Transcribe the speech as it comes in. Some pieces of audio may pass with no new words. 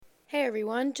Hey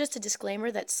everyone, just a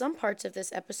disclaimer that some parts of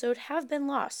this episode have been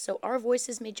lost, so our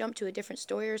voices may jump to a different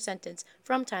story or sentence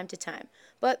from time to time.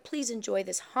 But please enjoy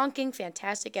this honking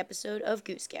fantastic episode of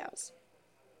Goose Gals.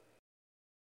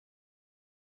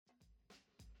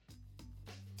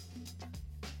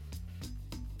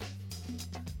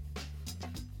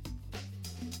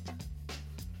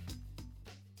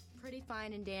 Pretty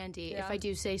fine and dandy, if I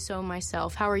do say so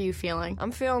myself. How are you feeling?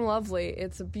 I'm feeling lovely.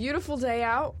 It's a beautiful day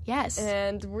out. Yes.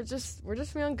 And we're just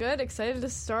feeling good, excited to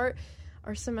start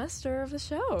our semester of the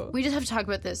show. We just have to talk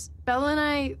about this. Bella and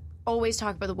I always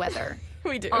talk about the weather.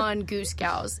 We do. On Goose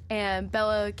Gals. And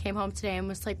Bella came home today and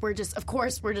was like, just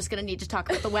going to need to talk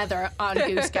about the weather on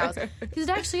Goose Gals. Because it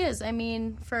actually is. I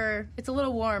mean, it's a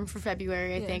little warm for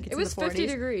February, I think. It's it was in the 40s. 50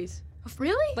 degrees.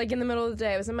 Really? Like in the middle of the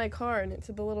day. I was in my car and it's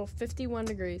a little 51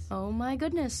 degrees. Oh my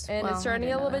goodness. And it's starting to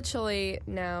get a little bit chilly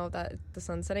now that the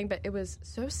sun's setting, but it was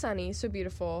so sunny, so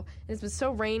beautiful. And it's been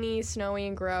so rainy, snowy,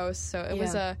 and gross. So it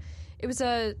was a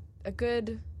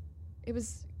good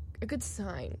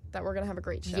sign that we're gonna have a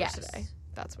great show today.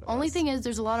 That's what it Only was. thing is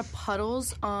there's a lot of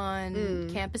puddles on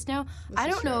campus now. I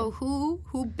don't know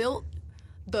who built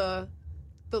the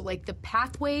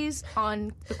pathways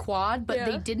on the quad, but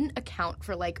they didn't account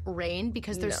for rain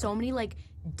because there's so many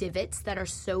divots that are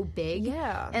so big.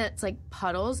 Yeah. And it's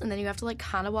puddles, and then you have to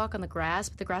kind of walk on the grass,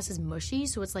 but the grass is mushy,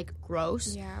 so it's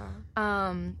gross.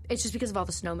 Yeah. It's just because of all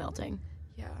the snow melting.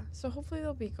 Yeah. So hopefully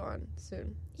they'll be gone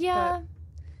soon. Yeah.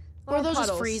 Or they'll just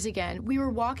puddles. freeze again. We were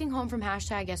walking home from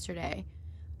hashtag yesterday,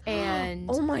 and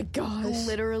oh my gosh.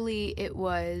 literally it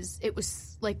was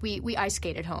we ice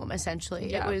skated home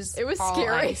essentially. Yeah. It was all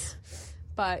scary. Ice.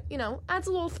 But, adds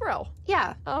a little thrill.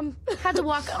 Yeah. Had to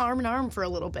walk arm in arm for a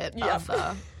little bit Yep.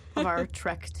 of our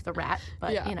trek to the rat,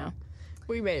 but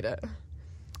We made it.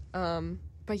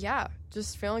 But yeah,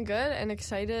 just feeling good and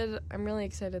excited. I'm really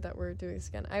excited that we're doing this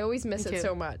again. I always miss Me it too.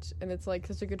 so much, and it's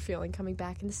such a good feeling coming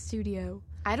back in the studio.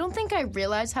 I don't think I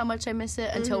realized how much I miss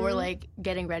it until we're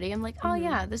getting ready. I'm like, oh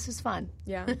yeah, this is fun.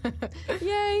 Yeah.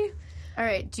 Yay. All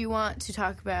right, do you want to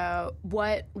talk about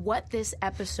what this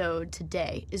episode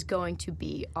today is going to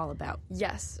be all about?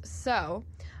 Yes. So,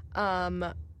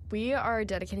 we are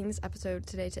dedicating this episode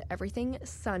today to Everything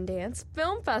Sundance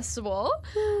Film Festival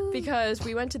because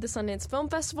we went to the Sundance Film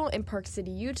Festival in Park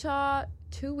City, Utah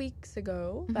 2 weeks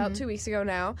ago, about 2 weeks ago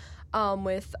now,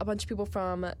 with a bunch of people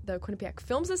from the Quinnipiac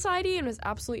Film Society, and it was an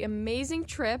absolutely amazing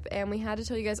trip, and we had to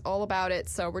tell you guys all about it.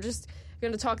 So we're just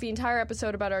going to talk the entire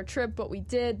episode about our trip, what we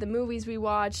did, the movies we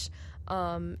watched.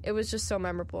 It was just so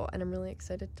memorable, and I'm really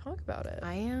excited to talk about it.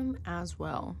 I am as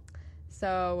well.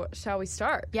 So, shall we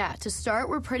start? Yeah, to start,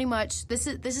 we're pretty much this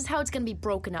is how it's going to be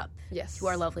broken up. Yes. To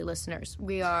our lovely listeners,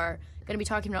 we are going to be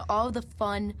talking about all of the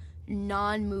fun,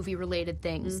 non-movie related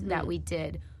things that we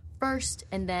did first,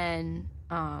 and then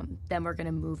we're going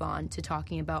to move on to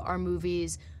talking about our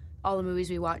movies, all the movies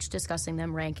we watched, discussing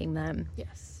them, ranking them.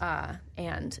 Yes.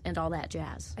 And all that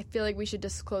jazz. I feel like we should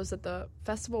disclose that the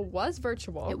festival was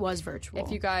virtual. It was virtual.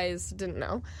 If you guys didn't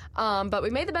know. But we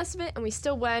made the best of it, and we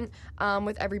still went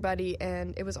with everybody,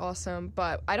 and it was awesome.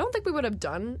 But I don't think we would have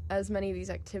done as many of these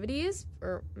activities,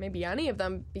 or maybe any of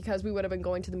them, because we would have been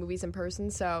going to the movies in person.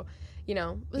 So, it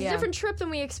was a different trip than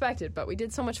we expected, but we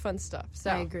did so much fun stuff. So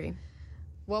I agree.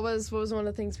 What was one of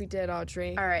the things we did,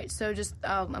 Audrey? All right, so just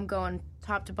I'm going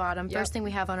top to bottom. Yep. First thing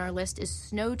we have on our list is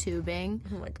snow tubing.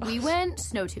 Oh my gosh. We went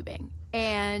snow tubing,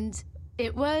 and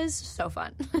it was so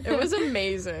fun. It was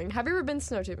amazing. Have you ever been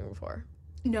snow tubing before?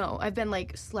 No, I've been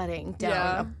sledding down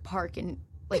Yeah. a park in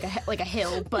like a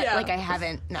hill, but Yeah. I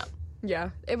haven't. No.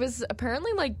 Yeah, it was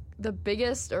apparently the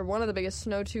biggest or one of the biggest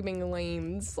snow tubing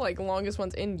lanes, longest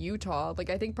ones in Utah.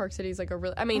 I think Park City is a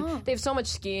really. I mean, they have so much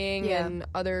skiing Yeah. and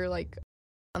other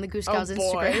On the Goose oh Gals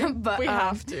boy, Instagram, but we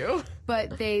have to.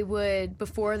 But they would,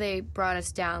 before they brought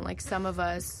us down, some of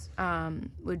us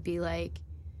would be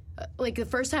the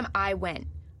first time I went,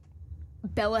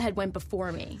 Bella had went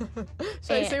before me.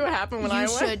 Should I say what happened when I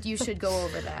went? You should go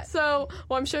over that. So,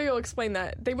 I'm sure you'll explain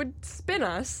that. They would spin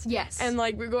us. Yes. And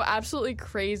we go absolutely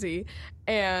crazy,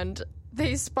 and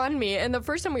they spun me, and the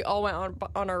first time we all went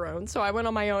on our own, so I went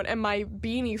on my own, and my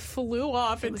beanie flew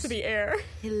off into the air.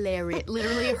 Hilarious.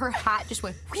 Literally, her hat just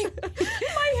went. My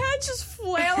head just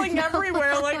flailing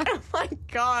everywhere. Oh my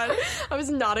god. I was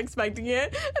not expecting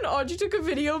it. And Audrey took a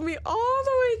video of me all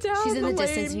the way down. She's in the lane.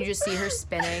 distance, and you just see her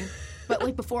spinning.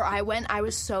 But before I went, I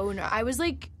was so I was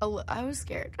I was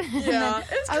scared. Yeah,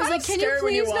 it's I was kind of "Can you scary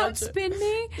when you please not watch it." spin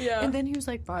me?" Yeah. And then he was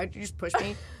like, "Fine, you just push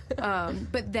me."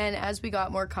 But then as we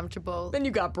got more comfortable, Then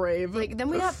you got brave. then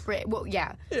we got brave. Well,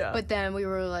 yeah. Yeah. But then we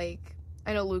were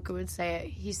I know Luca would say it.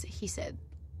 He said,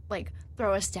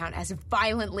 throw us down as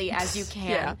violently as you can.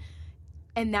 Yeah.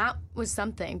 And that was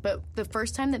something. But the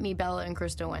first time that me, Bella, and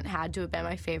Krista went had to have been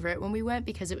my favorite when we went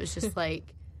because it was just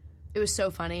like, it was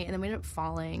so funny. And then we ended up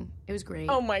falling. It was great.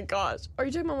 Oh my gosh. Are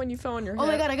you talking about when you fell on your hip? Oh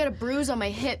my God, I got a bruise on my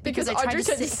hip because I tried Audrey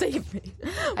to save me.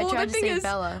 I tried to save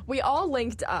Bella. We all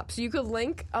linked up. So you could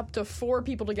link up to 4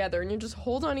 people together and you just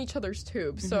hold on each other's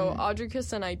tubes. So Audrey,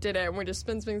 Krista, and I did it and we just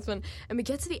spin. And we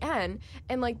get to the end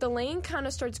and like the lane kind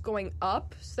of starts going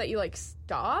up so that you like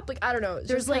stop. Like, I don't know.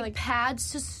 There's like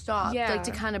pads to stop. Yeah. Like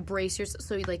to kind of brace yourself.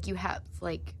 So like you have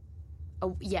like,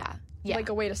 yeah. Like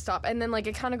a way to stop, and then like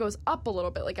it kind of goes up a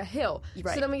little bit, like a hill.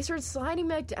 Right. So then we start sliding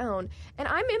back down, and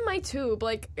I'm in my tube.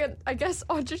 Like, I guess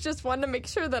Audrey just wanted to make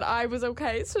sure that I was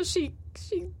okay. So she,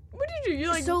 what did you do? You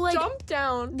like jumped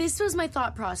down. This was my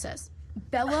thought process.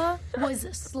 Bella was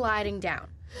sliding down.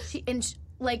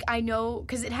 Like I know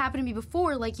because it happened to me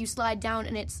before. Like you slide down,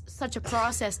 and it's such a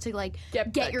process to like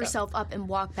get yourself up and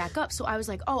walk back up. So I was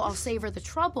like, oh, I'll save her the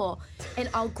trouble, and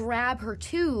I'll grab her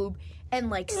tube and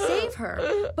like save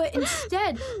her. But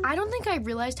instead, I don't think I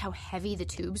realized how heavy the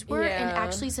tubes were. Yeah. And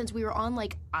actually, since we were on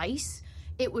like ice,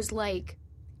 it was like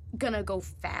gonna go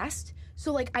fast.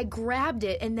 So like I grabbed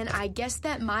it, and then I guess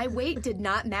that my weight did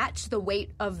not match the weight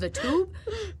of the tube,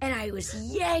 and I was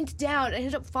yanked down. I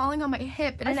ended up falling on my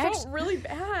hip, and I felt really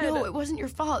bad. No, it wasn't your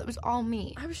fault. It was all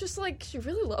me. I was just like, she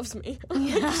really loves me.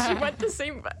 Like, she went the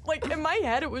same. Like in my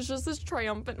head, it was just this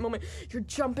triumphant moment. You're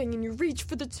jumping and you reach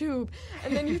for the tube,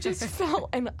 and then you just fell.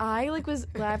 And I like was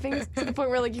laughing to the point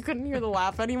where like you couldn't hear the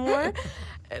laugh anymore.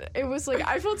 And it was like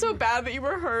I felt so bad that you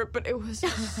were hurt, but it was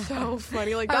so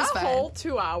funny. Like that whole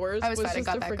 2 hours. I was fine. Just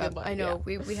I got back up. laugh. I know.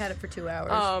 Yeah. We had it for 2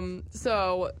 hours.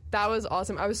 So that was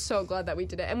awesome. I was so glad that we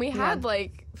did it, and we had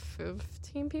like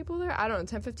 15 people there. I don't know,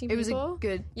 10, 15 people. It was a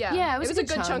good. Yeah. It was a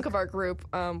good chunk of our group,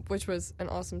 which was an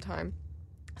awesome time.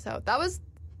 So that was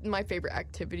my favorite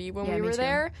activity when we were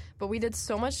there, but we did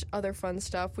so much other fun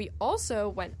stuff. We also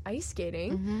went ice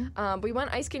skating. We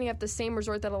went ice skating at the same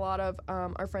resort that a lot of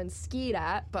our friends skied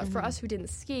at, but for us who didn't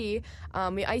ski,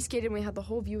 we ice skated and we had the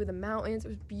whole view of the mountains. It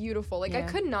was beautiful. Like I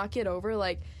could not get over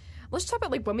like, let's talk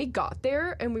about like when we got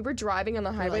there and we were driving on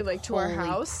the highway like to our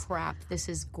house. Crap, this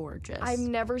is gorgeous. I've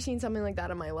never seen something like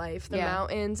that in my life. The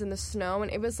mountains and the snow,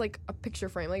 and it was like a picture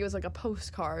frame, like it was like a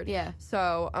postcard. Yeah.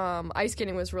 So ice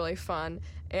skating was really fun.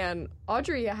 And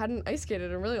Audrey hadn't ice skated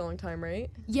in a really long time, right?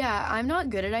 Yeah, I'm not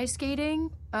good at ice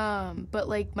skating, but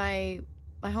like my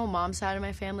whole mom's side of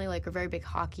my family like are very big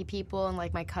hockey people, and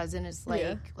like my cousin is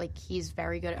like he's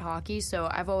very good at hockey. So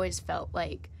I've always felt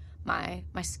like my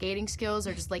skating skills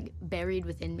are just like buried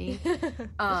within me.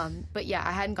 But yeah,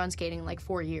 I hadn't gone skating in like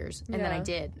 4 years, and then I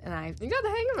did, and you got the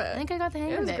hang of it. I think I got the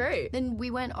hang of it. It was great. Then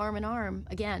we went arm in arm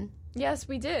again. Yes,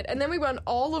 we did. And then we went,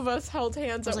 all of us held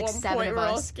hands at like one 7 point. of We were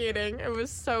all us. skating. It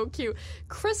was so cute.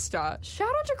 Krista, shout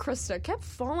out to Krista, kept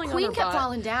falling on Queen her kept butt.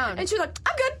 falling down. And she's like,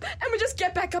 I'm good. And we just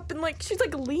get back up and like, she's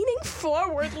like leaning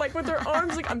forward, like with her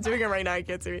arms, like, I'm doing it right now, you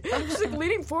can't see me. She's like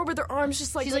leaning forward with her arms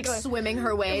just like. She's like swimming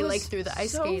her way like through the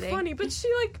ice skating. So funny, but she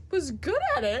like was good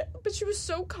at it, but she was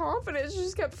so confident. She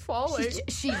just kept falling.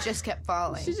 She just kept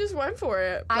falling. She just went for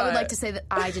it. I would like to say that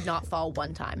I did not fall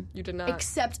one time. You did not.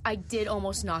 Except I did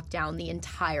almost knock down the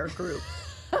entire group.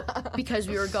 Because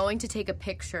we were going to take a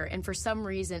picture, and for some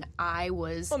reason I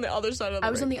was on the other side of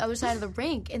the on the other side of the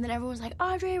rink, and then everyone was like,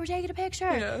 Audrey, we're taking a picture.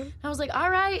 And I was like, all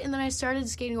right, and then I started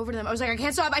skating over to them. I was like, I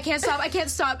can't stop,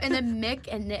 and then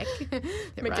Mick and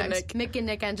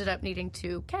Nick ended up needing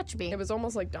to catch me. It was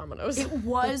almost like dominoes. It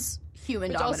was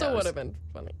human dominoes. Which also would have been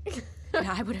funny.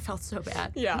 Yeah, I would have felt so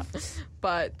bad. Yeah,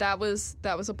 but that was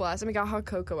a blast, and we got hot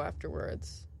cocoa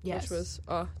afterwards. Yes. Which was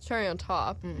cherry on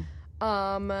top.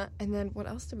 And then what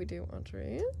else did we do,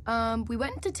 Audrey? We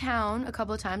went into town a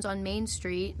couple of times on Main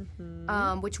Street,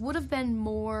 which would have been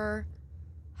more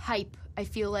hype. I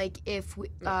feel like if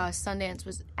Sundance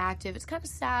was active. It's kind of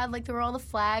sad. Like there were all the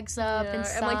flags up and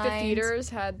signs. And like the theaters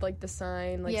had like the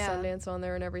sign, like Sundance on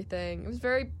there and everything. It was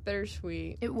very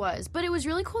bittersweet. It was, but it was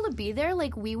really cool to be there.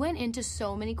 Like we went into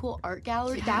so many cool art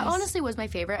galleries. Yes. That honestly was my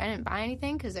favorite. I didn't buy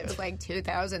anything because it was like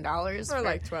 $2,000 or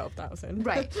like $12,000.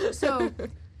 Right. So.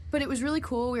 But it was really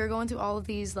cool. We were going through all of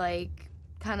these, like,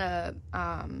 kind of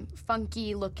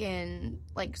funky looking,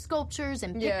 like, sculptures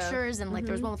and pictures. And, like,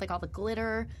 there was one with, like, all the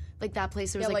glitter. Like, that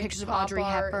place, there was, like pictures of Audrey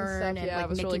Hepburn and like,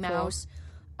 Mickey Mouse.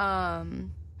 Cool.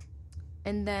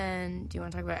 And then, do you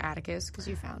want to talk about Atticus? Because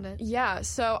you found it. Yeah,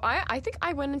 so I think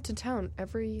I went into town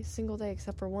every single day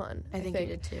except for one. I think you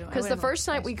did too. Because the first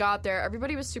night we got there,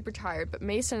 everybody was super tired, but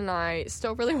Mason and I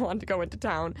still really wanted to go into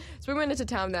town. So we went into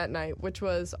town that night, which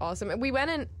was awesome. And we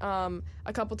went in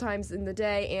a couple times in the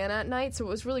day and at night, so it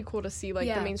was really cool to see, like,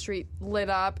 the Main Street lit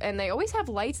up. And they always have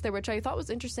lights there, which I thought was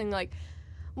interesting, like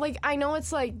like, I know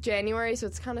it's, like, January, so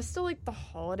it's kind of still, like, the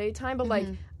holiday time, but, like,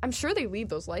 I'm sure they leave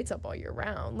those lights up all year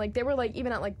round. Like, they were, like,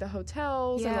 even at, like, the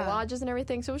hotels and the lodges and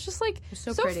everything, so it was just, like,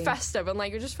 so festive, and,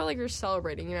 like, it just felt like you were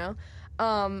celebrating, you know?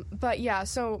 But, yeah,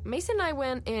 so Mason and I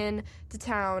went in to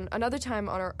town another time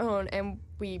on our own, and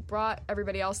we brought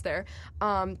everybody else there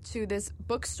to this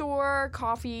bookstore,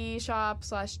 coffee shop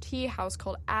 / tea house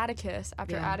called Atticus,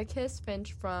 after Atticus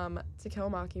Finch from To Kill a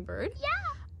Mockingbird. Yeah!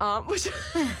 Which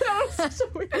that was such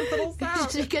a weird little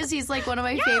sound. Because he's like one of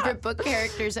my favorite book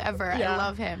characters ever. I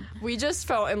love him. We just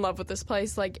fell in love with this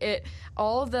place. Like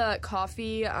all of the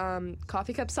coffee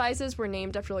cup sizes were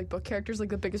named after like book characters. Like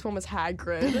the biggest one was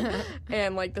Hagrid,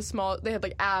 and like they had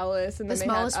like Alice, and then the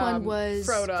smallest one was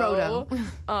Frodo.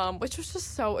 Which was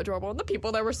just so adorable. And the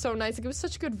people there were so nice. Like it was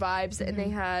such good vibes, and they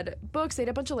had books. They had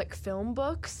a bunch of like film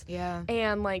books,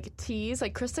 and like teas.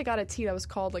 Like Krista got a tea that was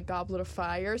called like Goblet of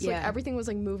Fire. So like everything was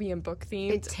like movie and book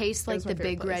themed. It tastes like the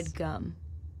big red gum.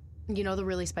 You know, the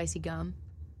really spicy gum?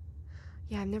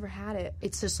 Yeah, I've never had it.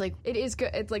 It's just like... It is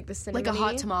good. It's like the cinnamon. Like a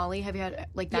hot tamale. Have you had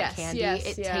like that candy?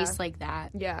 It tastes like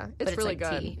that. Yeah, it's really like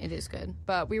good. Tea. It is good.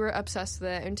 But we were obsessed with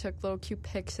it and took little cute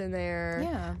pics in there.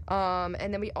 Yeah.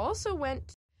 And then we also went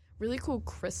to a really cool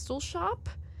crystal shop.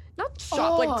 Not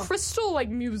shop, like crystal like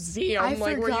museum. I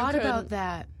like, forgot about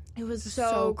that. It was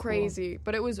so cool. Crazy,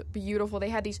 but it was beautiful. They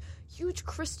had these huge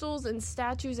crystals and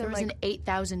statues. There and was an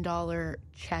 $8,000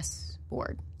 chess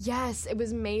board. Yes, it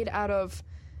was made out of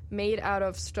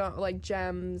stone, like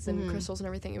gems and crystals and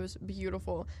everything. It was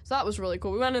beautiful. So that was really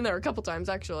cool. We went in there a couple times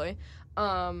actually,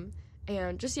 and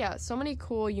just so many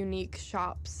cool, unique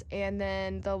shops. And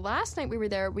then the last night we were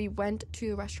there, we went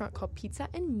to a restaurant called Pizza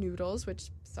and Noodles, which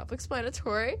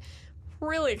self-explanatory.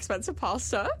 Really expensive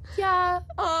pasta. Yeah.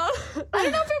 I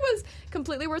don't know if it was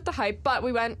completely worth the hype, but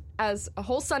we went as a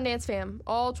whole Sundance fam,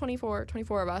 all 24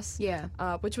 of us. Yeah.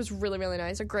 Which was really, really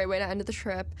nice. A great way to end the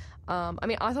trip. I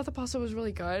mean, I thought the pasta was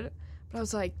really good, but I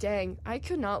was like, dang, I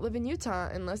could not live in Utah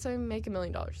unless I make $1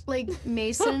 million. Like,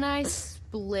 Mason and I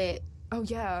split. Oh,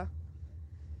 yeah.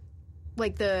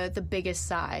 Like, the biggest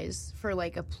size for,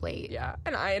 like, a plate. Yeah,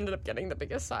 and I ended up getting the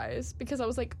biggest size because I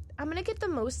was like, I'm going to get the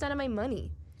most out of my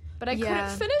money. But I couldn't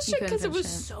finish it because it was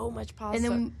so much pasta.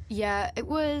 And then, it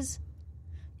was...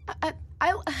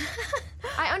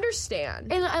 I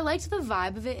understand. And I liked the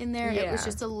vibe of it in there. Yeah. It was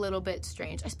just a little bit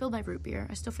strange. I spilled my root beer.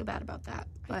 I still feel bad about that.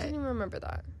 But I didn't even remember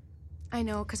that. I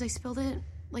know, because I spilled it,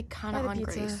 like, kind of on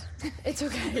pizza. Grace. It's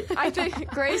okay. I think,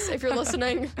 Grace, if you're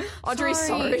listening, Audrey's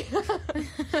sorry.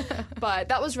 But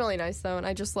that was really nice, though, and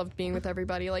I just loved being with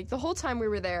everybody. Like, the whole time we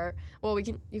were there... Well,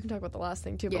 you can talk about the last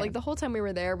thing, too, but, like, the whole time we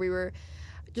were there, we were...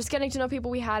 just getting to know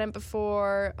people we hadn't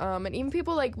before, and even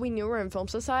people, like, we knew were in Film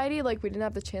Society. Like, we didn't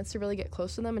have the chance to really get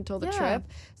close to them until the trip.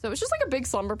 So it was just, like, a big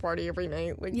slumber party every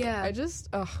night. Like,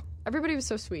 everybody was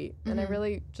so sweet, and I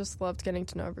really just loved getting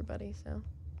to know everybody, so.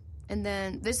 And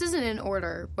then, this isn't in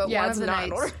order, but one of the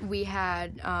nights we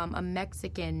had a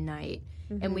Mexican night,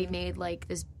 and we made, like,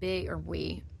 this big,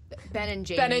 Ben and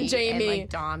Jamie. And, like,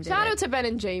 Dom did Shout out to Ben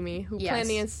and Jamie, who planned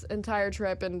the entire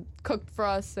trip and cooked for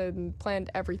us and planned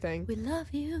everything. We love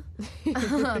you.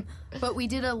 But we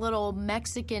did a little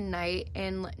Mexican night,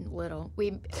 and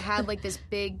we had, like, this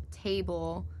big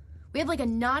table. We had, like, a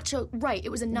nacho, it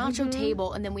was a nacho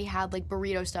table, and then we had, like,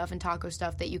 burrito stuff and taco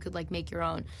stuff that you could, like, make your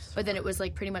own. But then it was,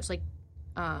 like, pretty much, like,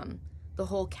 the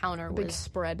whole counter was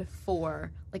spread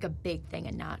for, like, a big thing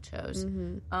of nachos.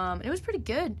 And it was pretty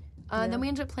good. And then we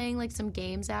ended up playing, like, some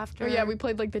games after. Oh, yeah, we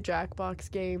played, like, the Jackbox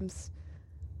games,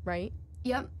 right?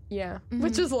 Yep. Yeah,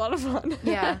 which is a lot of fun.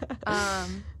 Yeah.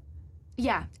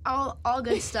 Yeah, all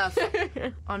good stuff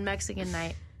on Mexican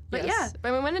night. But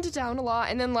and we went into town a lot,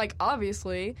 and then, like,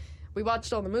 obviously, we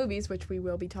watched all the movies, which we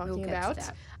will be talking about.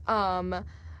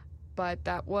 But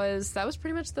that was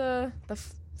pretty much the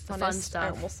fun stuff. I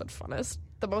almost said funnest.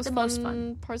 The most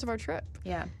fun parts of our trip.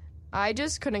 Yeah. I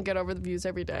just couldn't get over the views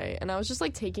every day, and I was just,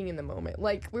 like, taking in the moment.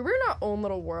 Like, we were in our own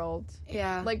little world.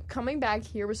 Yeah. Like, coming back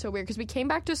here was so weird, because we came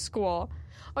back to school.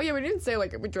 Oh, yeah, we didn't say,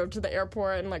 like, we drove to the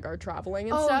airport and, like, our traveling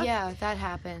and stuff. Oh, yeah, that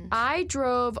happened. I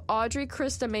drove Audrey,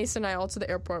 Krista, Mason, and I all to the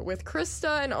airport with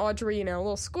Krista and Audrey, you know, a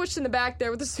little squished in the back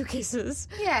there with the suitcases.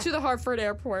 Yeah. To the Hartford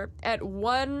airport at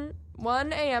 1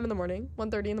 a.m. in the morning,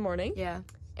 1:30 in the morning. Yeah.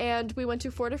 And we went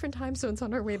to 4 different time zones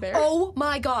on our way there. Oh,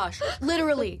 my gosh.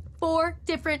 Literally. 4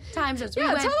 different time zones. Yeah,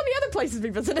 tell them the other places we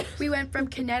visited. We went from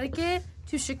Connecticut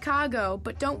to Chicago,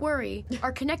 but don't worry.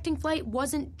 Our connecting flight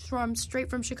wasn't straight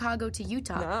from Chicago to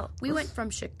Utah. No. We went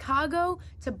from Chicago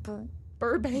to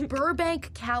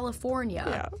Burbank, California.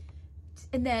 Yeah.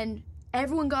 And then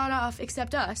everyone got off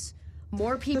except us.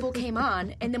 more people came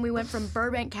on, and then we went from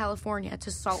Burbank, California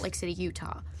to Salt Lake City,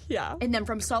 Utah. Yeah. And then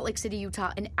from Salt Lake City,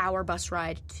 Utah, an hour bus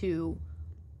ride to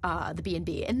the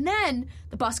B&B. And then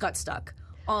the bus got stuck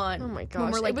on Oh my gosh.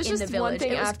 when we're, like, it was in just the village. one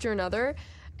thing after another.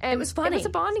 And it was funny. It was a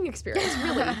bonding experience,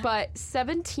 really. But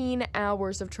 17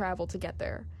 hours of travel to get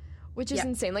there. Which is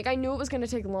insane. Like, I knew it was going to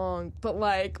take long, but,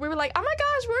 like, we were like, oh, my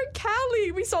gosh, we're in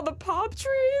Cali. We saw the palm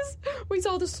trees. We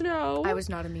saw the snow. I was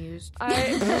not amused.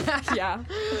 Yeah.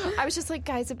 I was just like,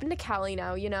 guys, I've been to Cali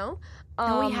now, you know?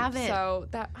 No, we haven't. So,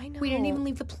 I know. We didn't even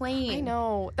leave the plane. I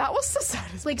know. That was the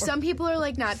saddest Like, part. some people are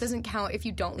like, nah, it doesn't count if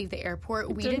you don't leave the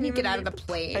airport. We didn't get out of the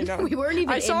plane. I know. We weren't even in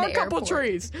the I airport. saw a couple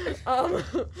trees.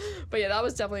 But, yeah, that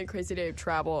was definitely a crazy day of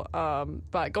travel.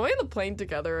 But going on the plane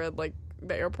together and, like,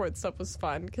 the airport stuff was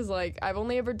fun because, like, I've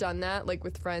only ever done that, like,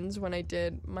 with friends when I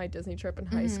did my Disney trip in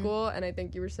high school. And I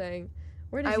think you were saying,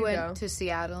 where did you go? I went to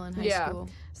Seattle in high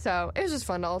school. So it was just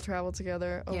fun to all travel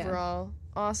together. Overall,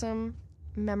 awesome,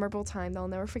 memorable time that I'll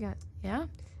never forget. Yeah.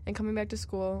 And coming back to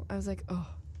school, I was like, oh,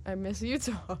 I miss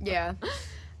Utah. Yeah.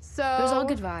 So it was all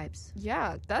good vibes.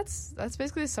 Yeah, that's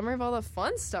basically a summary of all the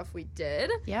fun stuff we did.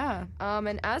 Yeah.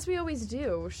 And as we always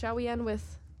do, shall we end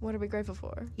with what are we grateful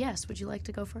for? Yes. Would you like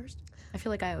to go first? I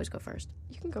feel like I always go first.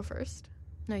 You can go first.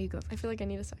 No, you go first. I feel like I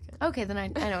need a second. Okay, then I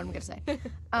know what I'm going to say.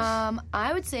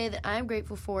 I would say that I'm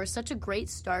grateful for such a great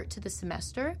start to the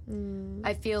semester.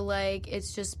 I feel like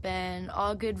it's just been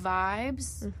all good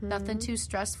vibes, nothing too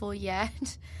stressful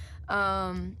yet.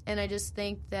 And I just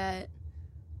think that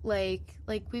like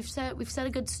we've set a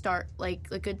good start, like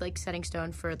a good like setting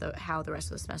stone for how the rest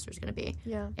of the semester is going to be.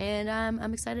 Yeah. And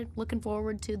I'm excited, looking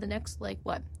forward to the next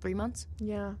 3 months.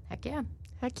 Yeah. Heck yeah.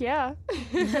 Heck yeah.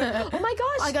 Oh my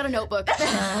gosh. I got a notebook. The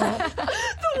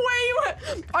way you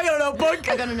went. I got a notebook.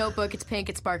 I got a notebook. It's pink.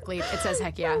 It's sparkly. It says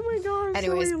heck yeah. Oh my gosh.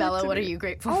 Anyways, Bella, what are you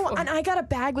grateful for? Oh, and I got a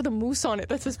bag with a moose on it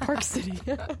that says Park City.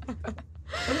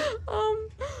 What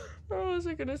was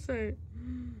I gonna say?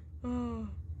 Oh,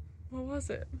 what was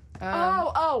it?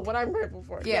 What I'm grateful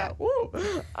for. Yeah. Woo.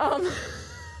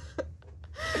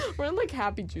 We're in like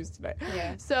happy juice today.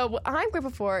 Yeah. So what I'm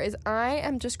grateful for is I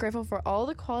am just grateful for all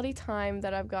the quality time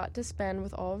that I've got to spend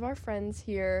with all of our friends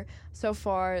here so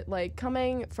far. Like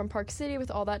coming from Park City with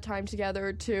all that time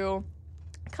together to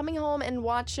coming home and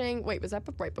watching. Wait, was that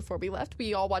right before we left?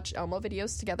 We all watched Elmo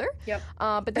videos together. Yep.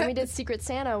 But then we did Secret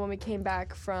Santa when we came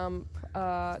back from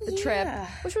the trip,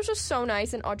 which was just so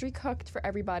nice. And Audrey cooked for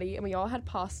everybody, and we all had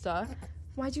pasta.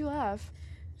 Why'd you laugh?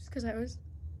 Just because that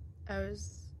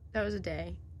was a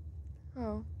day.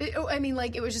 Oh.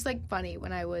 It was just like funny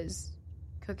when I was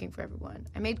cooking for everyone.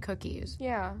 I made cookies.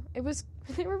 Yeah, they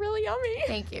were really yummy.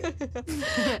 Thank you.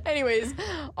 Anyways,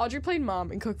 Audrey played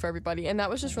mom and cooked for everybody, and that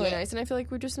was just really nice. And I feel like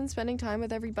we've just been spending time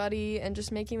with everybody and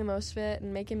just making the most of it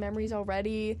and making memories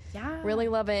already. Yeah. Really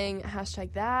loving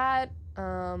 #that.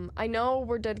 I know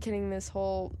we're dedicating this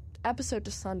whole episode to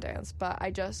Sundance, but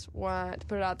I just want to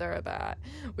put it out there that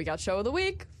we got show of the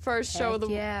week, first show of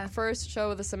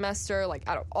the semester, like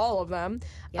out of all of them.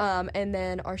 Yep. And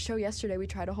then our show yesterday, we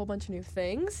tried a whole bunch of new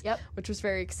things, Yep. which was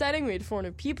very exciting. We had 4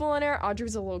 new people on there. Audrey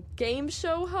was a little game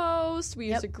show host. We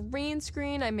used a green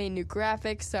screen. I made new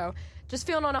graphics, so just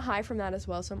feeling on a high from that as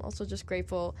well. So I'm also just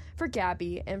grateful for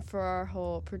Gabby and for our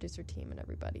whole producer team and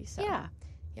everybody. So yeah,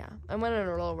 I went on a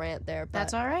little rant there, but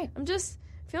That's all right. I'm just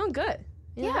feeling good.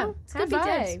 You know? It's Happy good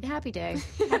day. vibes. Happy day.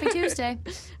 Happy Tuesday.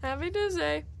 Happy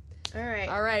Tuesday. All right.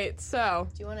 All right, so.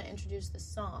 Do you want to introduce the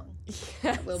song? Yes.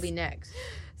 That will be next.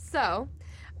 So,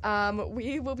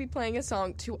 we will be playing a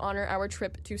song to honor our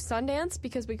trip to Sundance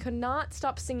because we could not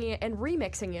stop singing it and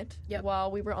remixing it while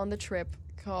we were on the trip,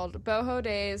 called Boho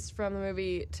Days from the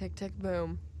movie Tick, Tick,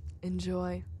 Boom.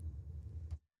 Enjoy.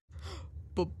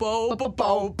 Bo.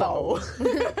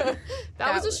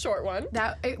 That was a short one.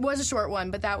 It was a short one,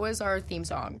 but that was our theme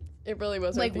song. It really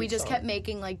was. Like we just kept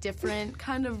making like different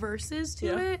kind of verses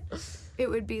to it. It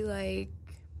would be like,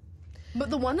 but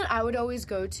the one that I would always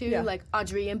go to, like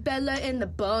Audrey and Bella in the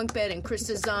bunk bed and Chris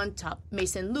is on top,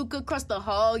 Mason Luke across the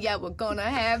hall. Yeah, we're gonna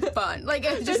have fun. Like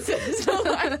it just.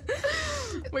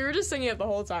 We were just singing it the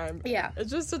whole time. Yeah.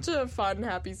 It's just such a fun,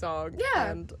 happy song.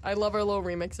 Yeah. And I love our little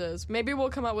remixes. Maybe we'll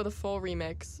come out with a full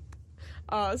remix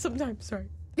sometime. Sorry.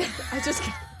 I just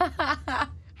got a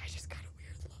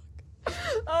weird look.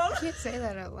 I can't say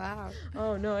that out loud.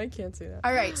 Oh, no, I can't say that.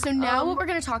 All right, so now what we're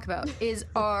going to talk about is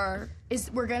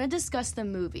we're going to discuss the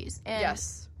movies. And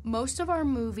most of our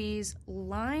movies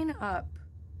line up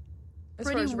as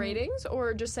far as ratings,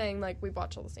 or just saying, like, we've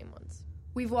watched all the same ones?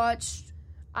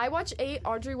 I watched 8,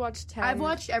 Audrey watched 10. I've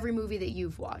watched every movie that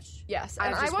you've watched. Yes,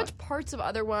 and I watched parts of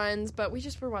other ones, but we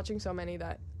just were watching so many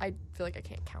that I feel like I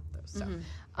can't count those. So,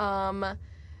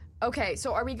 Okay,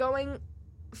 so are we going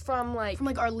from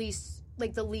our least,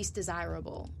 the least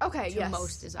desirable to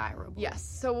most desirable? Yes.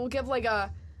 So we'll give like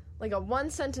a one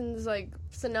sentence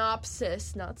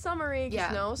synopsis, not summary.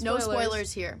 Yeah. No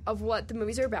spoilers here of what the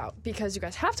movies are about, because you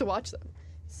guys have to watch them.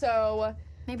 So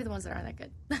maybe the ones that aren't that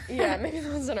good. Yeah, maybe the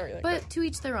ones that aren't really good. But to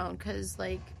each their own, because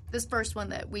this first one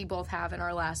that we both have in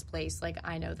our last place,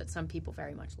 I know that some people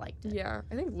very much liked it. Yeah,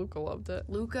 I think Luca loved it.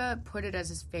 Luca put it as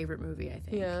his favorite movie, I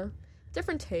think. Yeah.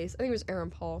 Different taste. I think it was Aaron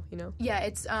Paul, Yeah,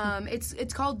 it's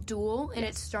called Duel, and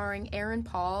it's starring Aaron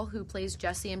Paul, who plays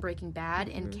Jesse in Breaking Bad,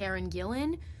 and Karen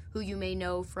Gillan, who you may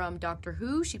know from Doctor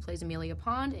Who. She plays Amelia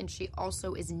Pond, and she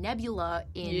also is Nebula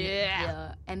in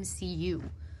the MCU.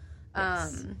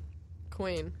 Yes.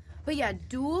 Queen. But yeah,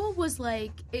 Duel was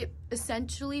it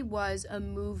essentially was a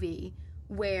movie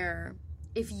where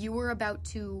if you were about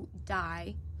to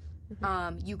die,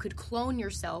 you could clone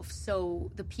yourself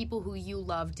so the people who you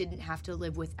love didn't have to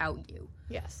live without you.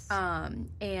 Yes.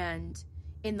 And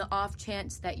in the off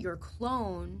chance that your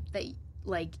clone, that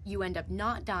you end up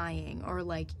not dying, or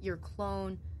your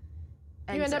clone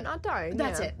you end up not dying.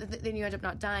 That's it. Then you end up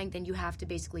not dying, then you have to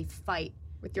basically fight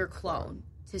with your clone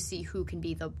to see who can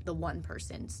be the one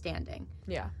person standing.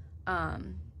 Yeah.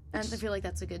 And I feel like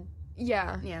that's a good...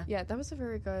 Yeah. Yeah, that was a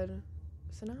very good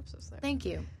synopsis there. Thank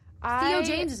you. Theo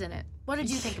James is in it. What did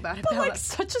you think about it, Bella?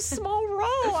 Such a small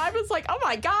role. I was like, oh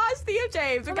my gosh, Theo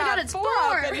James. We got it's four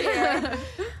up in here.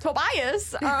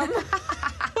 Tobias.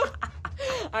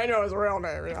 I know his real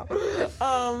name,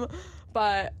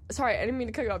 but sorry, I didn't mean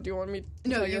to cut you off. Do you want me to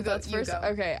tell your thoughts first? Go.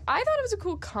 Okay. I thought it was a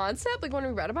cool concept. When we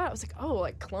read about it, I was like, oh,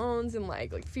 clones and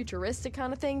futuristic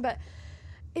kind of thing. But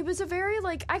it was a very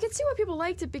I could see why people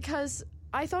liked it, because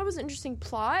I thought it was an interesting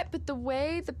plot, but the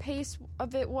way the pace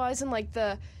of it was, and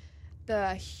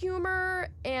the humor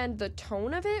and the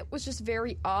tone of it was just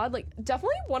very odd.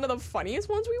 Definitely one of the funniest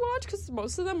ones we watched, because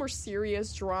most of them were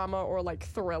serious drama or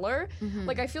thriller. Mm-hmm.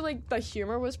 I feel the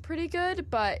humor was pretty good,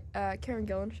 but Karen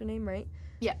Gillan's her name, right?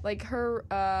 Yeah. Her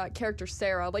character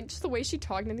Sarah, just the way she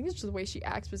talked, and I think it's just the way she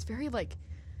acts, was very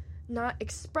not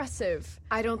expressive.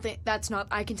 I don't think that's not...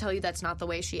 I can tell you that's not the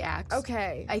way she acts.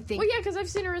 Okay. I think... Well, yeah, because I've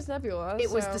seen her as Nebula.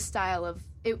 It was the style of...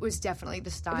 It was definitely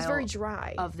the style... It was very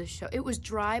dry. ...of the show. It was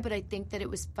dry, but I think that it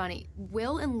was funny.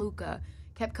 Will and Luca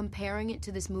kept comparing it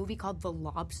to this movie called The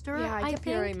Lobster, yeah, I kept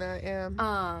hearing that,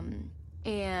 yeah.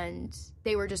 And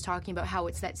they were just talking about how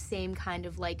it's that same kind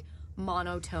of,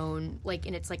 monotone,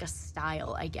 and it's a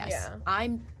style, I guess. Yeah.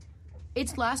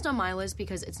 It's last on my list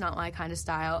because it's not my kind of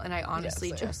style, and I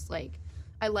honestly just,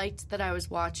 I liked that I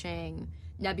was watching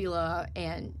Nebula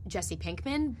and Jesse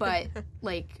Pinkman, but,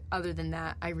 other than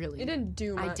that, It didn't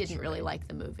do much. I didn't really like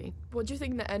the movie. What'd you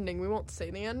think of the ending? We won't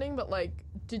say the ending, but,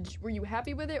 were you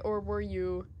happy with it, or were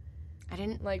you... I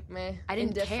didn't... meh, I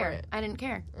didn't care. I didn't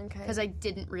care. Okay. Because I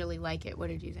didn't really like it. What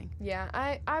did you think? Yeah,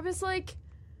 I was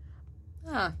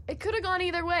it could have gone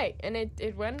either way, and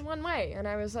it went one way, and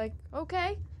I was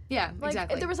okay. Yeah,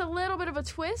 exactly. There was a little bit of a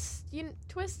twist in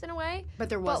a way. But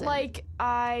there wasn't. But,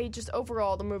 I just,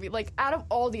 overall, the movie, out of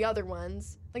all the other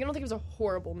ones, I don't think it was a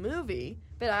horrible movie,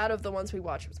 but out of the ones we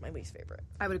watched, it was my least favorite.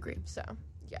 I would agree. So,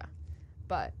 yeah.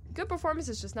 But good performance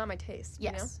is just not my taste,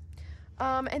 yes.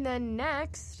 And then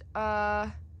next,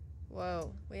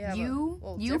 whoa. We have you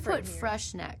put here.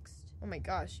 Fresh next. Oh my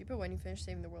gosh, you put When You Finish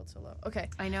Saving the World so low. Okay.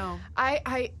 I know.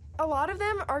 A lot of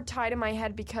them are tied in my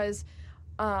head because...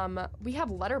 we have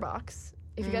Letterboxd.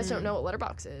 If you guys don't know what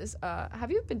Letterboxd is,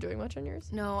 have you been doing much on yours?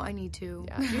 No, I need to.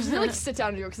 Yeah, you just sit down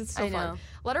and do it because it's so fun.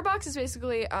 Letterboxd is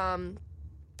basically not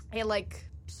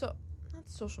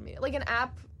social media, an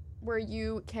app where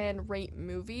you can rate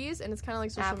movies, and it's kind of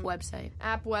like social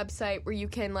app website where you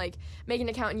can make an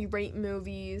account and you rate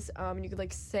movies. And you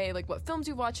could say what films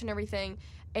you watch and everything.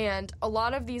 And a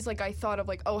lot of these I thought of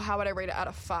oh, how would I rate it out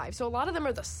of 5? So a lot of them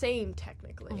are the same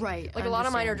technically. Right. A lot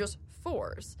of mine are just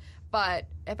 4s. But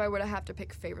if I were to have to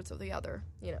pick favorites of the other,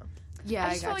 Yeah, I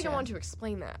just feel I wanted to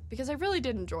explain that because I really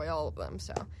did enjoy all of them.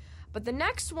 So, but the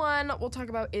next one we'll talk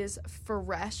about is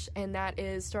Fresh, and that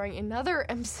is starring another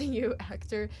MCU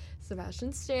actor,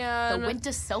 Sebastian Stan. The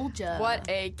Winter Soldier. What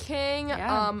a king.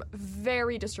 Yeah.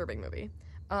 Very disturbing movie.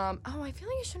 I feel like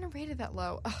I shouldn't have rated that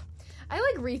low.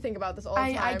 I rethink about this all the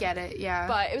time. I get it, yeah.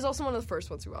 But it was also one of the first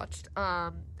ones we watched.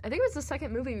 I think it was the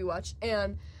second movie we watched,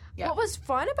 and what was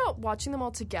fun about watching them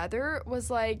all together was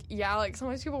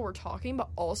sometimes people were talking, but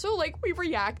also we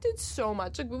reacted so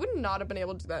much. We would not have been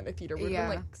able to do that in a theater. We would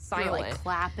have been silent. We were,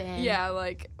 clapping.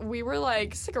 Yeah, we were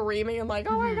screaming and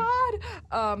oh my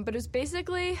god. But it was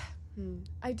basically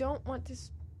I don't want to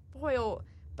spoil,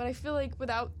 but I feel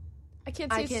without I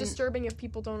can't say it's disturbing if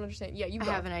people don't understand. Yeah, you go.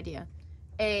 I have an idea.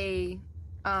 A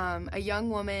a young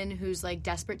woman who's like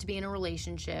desperate to be in a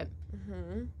relationship,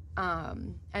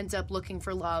 ends up looking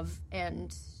for love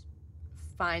and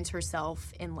finds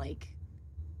herself in like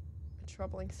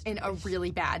troubling situation. In a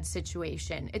really bad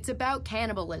situation. It's about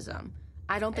cannibalism.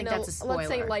 I don't think that's a spoiler. Let's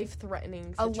say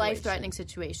life-threatening situation. A life-threatening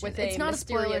situation. It's not a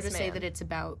spoiler to say that it's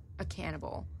about a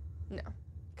cannibal. No.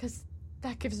 Because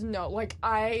that gives no... Like,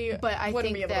 I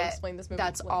wouldn't be able to explain this movie.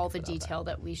 That's all the detail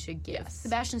that we should give. Yes.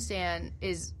 Sebastian Stan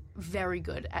is very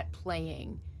good at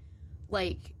playing,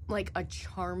 like a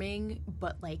charming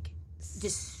but, like,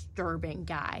 disturbing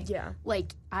guy. Yeah.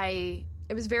 Like,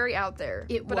 It was very out there.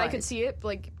 But I could see it,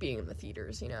 like, being in the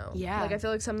theaters, you know? Yeah. Like, I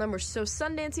feel like some of them were so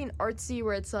Sundancey and artsy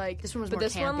where it's, like... This one was but more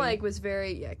this campy. one, like, was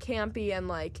very, campy and,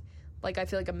 like, I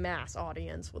feel like a mass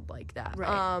audience would like that.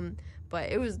 Right. But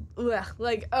it was,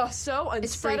 so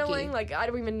unsettling. Like, I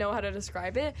don't even know how to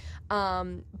describe it.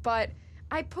 But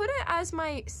I put it as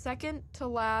my second to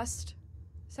last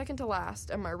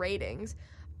in my ratings.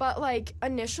 But, like,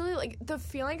 initially, like, the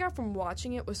feeling I got from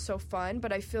watching it was so fun,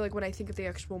 but I feel like when I think of the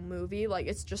actual movie, like,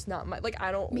 it's just not my... Like,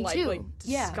 I don't like,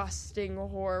 disgusting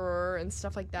horror and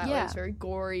stuff like that. Yeah. Like, it's very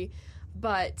gory.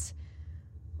 But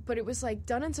it was, like,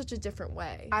 done in such a different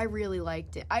way. I really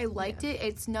liked it. I liked it.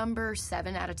 It's number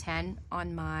 7 out of 10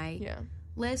 on my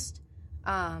list.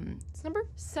 It's number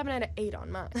 7 out of 8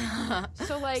 on mine.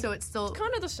 So, like... So it's still...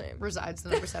 kind of the same. Resides the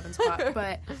number 7 spot.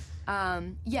 But,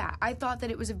 I thought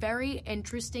that it was a very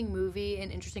interesting movie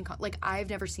and interesting... like, I've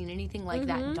never seen anything like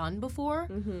that done before.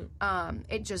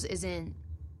 It just isn't...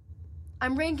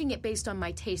 I'm ranking it based on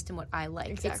my taste and what I like.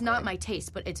 Exactly. It's not my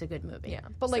taste, but it's a good movie. Yeah.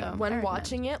 But, like, when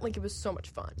watching it, like, it was so much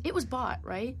fun. It was bought,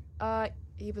 right?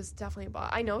 It was definitely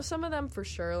bought. I know some of them for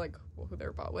sure, like, who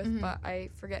they're bought with, but I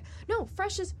forget. No,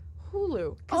 Fresh is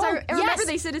Hulu. Because I remember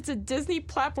they said it's a Disney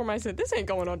platform. I said, this ain't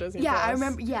going on Disney Plus. I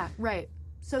remember. Yeah, right.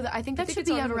 So I think that should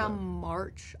be out around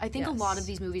March. I think a lot of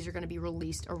these movies are going to be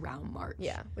released around March.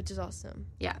 Yeah, which is awesome.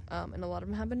 Yeah. And a lot of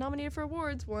them have been nominated for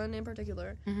awards, one in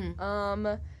particular.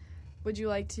 Would you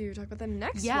like to talk about the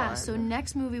next one? Yeah, so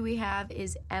next movie we have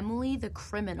is Emily the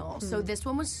Criminal. So this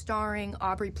one was starring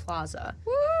Aubrey Plaza,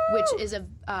 which is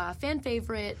a fan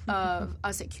favorite of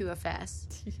us at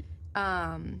QFS.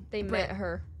 They met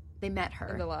her in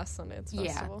the last Sundance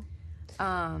Festival.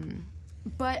 Yeah.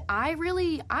 But I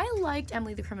liked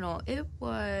Emily the Criminal. It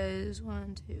was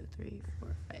 1, 2, 3,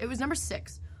 4, 5. It was number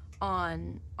 6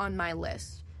 on my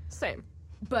list. Same.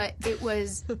 But it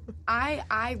was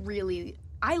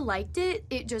I liked it.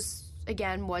 It just,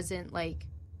 again, wasn't like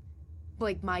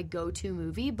my go-to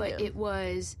movie, but it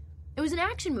was an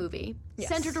action movie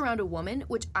centered around a woman,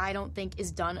 which I don't think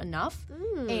is done enough.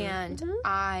 And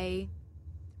I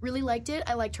really liked it.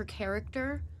 I liked her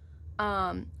character.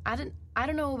 I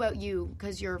don't know about you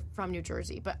because you're from New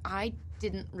Jersey, but I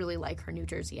didn't really like her New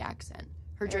Jersey accent.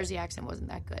 Her Jersey accent wasn't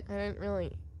that good. I didn't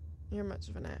really hear much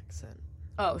of an accent.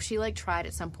 Oh, she like tried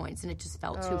at some points and it just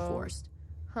felt too forced.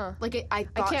 Huh. Like, I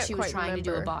thought she was trying to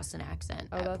do a Boston accent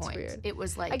at that's points. weird. It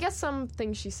was like... I guess some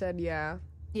things she said, yeah.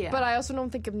 But I also don't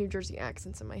think of New Jersey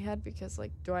accents in my head because,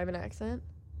 like, do I have an accent?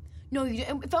 No,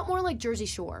 it felt more like Jersey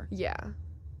Shore. Yeah.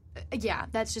 Yeah,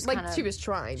 that's just like, kind of... she was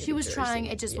trying. She was trying,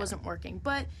 it just wasn't working.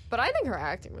 But I think her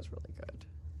acting was really good.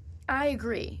 I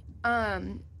agree.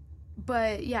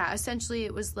 But, yeah, essentially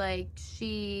it was like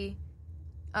she...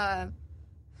 not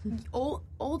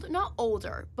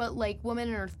older, but, like, woman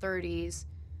in her 30s...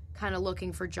 kind of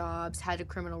looking for jobs, had a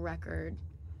criminal record.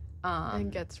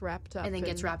 And gets wrapped up.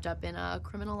 Gets wrapped up in a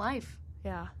criminal life.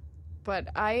 Yeah. But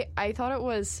I thought it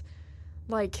was,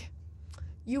 like,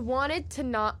 you wanted to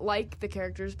not like the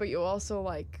characters, but you also,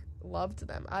 like, loved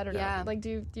them. I don't know. Like,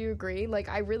 do you agree? Like,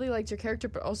 I really liked your character,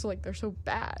 but also, like, they're so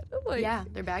bad. Like, yeah,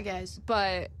 they're bad guys.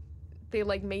 But they,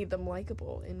 like, made them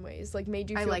likable in ways. Like,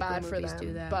 made you feel bad for them.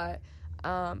 Do that. But,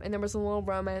 and there was a little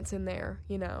romance in there,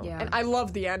 you know? Yeah. And I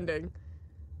loved the ending.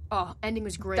 Oh, ending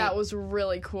was great. That was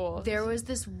really cool. There was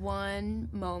this one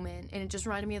moment, and it just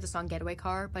reminded me of the song Getaway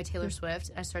Car by Taylor Swift,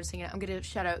 and I started singing it. I'm going to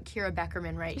shout out Kira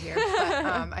Beckerman right here.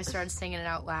 But I started singing it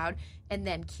out loud, and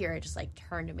then Kira just, like,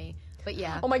 turned to me. But,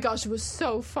 yeah. Oh, my gosh, it was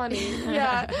so funny.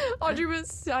 Yeah. Audrey was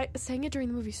sang it during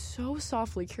the movie so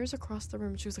softly. Kira's across the room,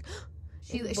 and she was like...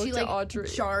 She like, Audrey.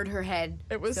 jarred her head.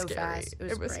 It was so scary. fast. It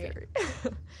was great. Scary.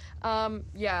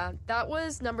 Yeah, that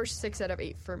was number 6 out of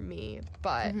 8 for me,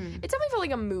 but it definitely felt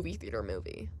like a movie theater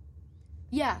movie.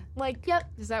 Yeah. Like,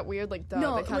 is that weird? Like,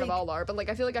 no, they kind of all are, but, like,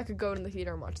 I feel like I could go to the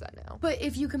theater and watch that now. But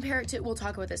if you compare it to, we'll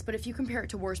talk about this, but if you compare it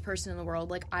to Worst Person in the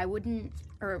World, like, I would,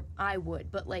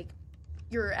 but, like,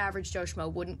 your average Joe Schmo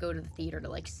wouldn't go to the theater to,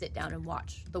 like, sit down and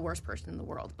watch The Worst Person in the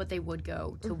World, but they would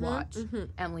go to watch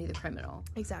Emily the Criminal.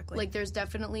 Exactly. Like, there's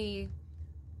definitely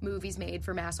movies made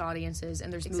for mass audiences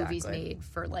and there's movies made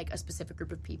for, like, a specific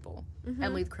group of people.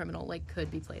 Emily the Criminal, like, could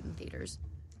be played in theaters.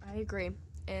 I agree.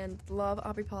 And love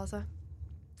Aubrey Plaza.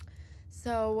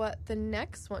 So, the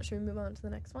next one, should we move on to the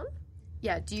next one?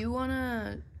 Yeah, do you want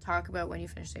to talk about When You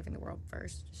Finish Saving the World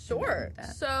first? Sure.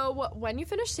 So, When You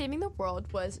Finish Saving the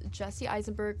World was Jesse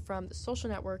Eisenberg from The Social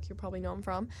Network. You probably know him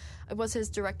from. It was his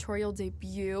directorial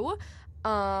debut. So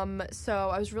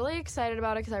I was really excited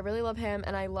about it because I really love him,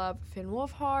 and I love Finn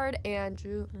Wolfhard and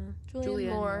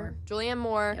Julianne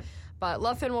Moore. Yep. But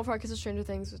love Finn Wolfhard because of Stranger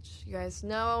Things, which you guys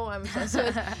know I'm obsessed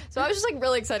with. So I was just, like,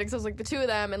 really excited because I was, like, the two of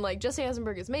them, and, like, Jesse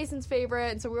Eisenberg is Mason's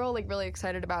favorite, and so we were all, like, really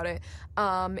excited about it.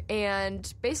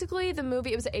 And basically the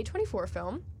movie, it was an A24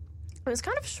 film. It was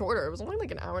kind of shorter. It was only,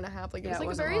 like, an hour and a half. Like, it was, like,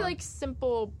 a very, like,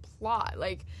 simple plot.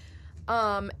 Like,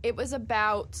 it was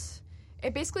about...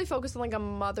 It basically focused on, like, a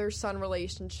mother-son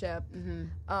relationship,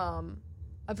 a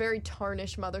very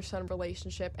tarnished mother-son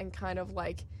relationship, and kind of,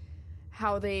 like,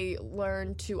 how they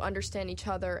learn to understand each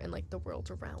other and, like, the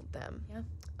world around them. Yeah,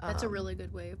 that's a really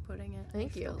good way of putting it.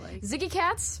 Thank you. Like. Ziggy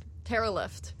Katz, Tara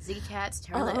Lift. Ziggy Katz,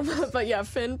 Tara Lift. But, yeah,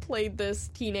 Finn played this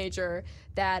teenager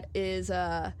that is,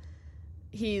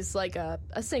 he's, like, a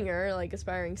singer, like,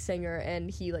 aspiring singer, and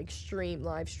he, like,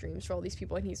 live streams for all these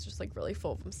people, and he's just, like, really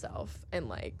full of himself, and,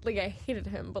 like, I hated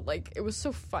him, but, like, it was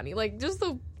so funny, like, just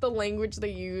the language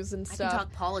they use and stuff. I can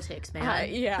talk politics,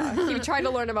 man. Yeah, he tried to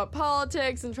learn about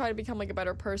politics and try to become, like, a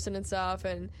better person and stuff,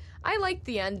 and I liked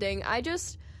the ending.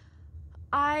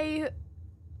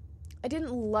 I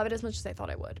didn't love it as much as I thought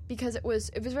I would because it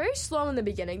was very slow in the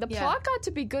beginning. The plot got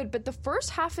to be good, but the first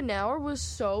half an hour was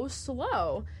so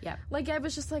slow. Yeah. Like, I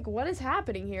was just like, what is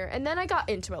happening here? And then I got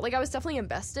into it. Like, I was definitely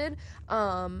invested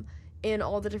in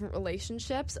all the different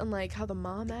relationships, and, like, how the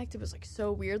mom acted was, like,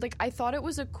 so weird. Like, I thought it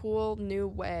was a cool new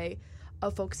way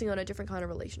of focusing on a different kind of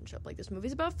relationship. Like, this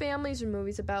movie's about families, or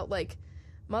movies about, like,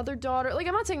 mother-daughter. Like,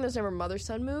 I'm not saying there's never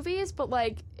mother-son movies, but,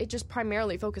 like, it just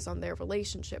primarily focused on their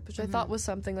relationship, which I thought was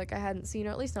something, like, I hadn't seen, or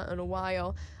at least not in a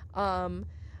while. But,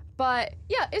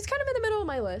 yeah, it's kind of in the middle of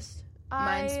my list.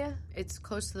 It's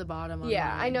close to the bottom.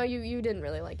 Yeah, I know you didn't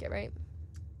really like it, right?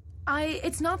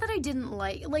 It's not that I didn't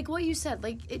like what you said.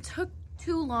 Like, it took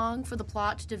too long for the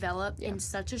plot to develop in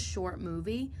such a short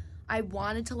movie. I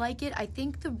wanted to like it. I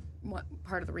think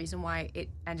part of the reason why it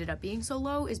ended up being so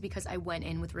low is because I went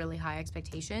in with really high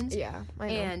expectations. Yeah, I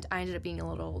know. And I ended up being a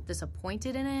little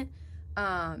disappointed in it.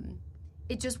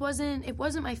 It just wasn't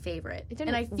my favorite. It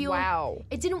didn't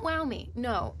It didn't wow me.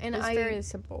 No. And it's very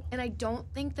simple. And I don't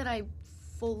think that I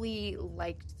fully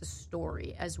liked the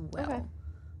story as well. Okay.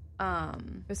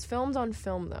 It was filmed on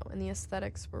film, though, and the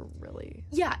aesthetics were really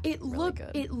it looked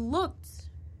good. It looked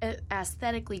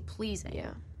aesthetically pleasing.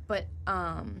 Yeah. But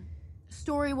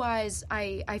story-wise,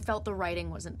 I felt the writing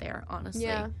wasn't there, honestly.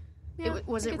 Yeah.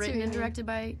 Was it written and directed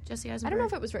by Jesse Eisenberg? I don't know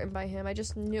if it was written by him. I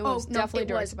just knew it was definitely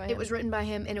directed by him. It was written by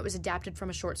him, and it was adapted from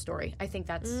a short story. I think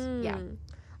that's,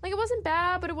 Like, it wasn't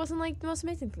bad, but it wasn't, like, the most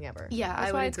amazing thing ever. Yeah,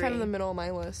 that's why it's kind of in the middle of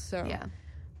my list, so. Yeah.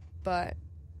 But.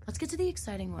 Let's get to the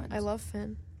exciting ones. I love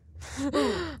Finn.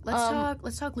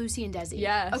 Let's talk Lucy and Desi.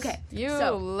 Yes. Okay. You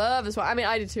love this one. I mean,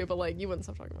 I did too, but, like, you wouldn't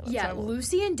stop talking about it. Yeah,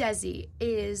 Lucy and Desi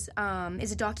is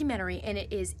a documentary, and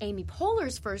it is Amy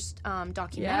Poehler's first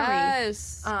documentary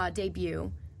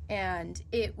debut. And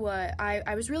it was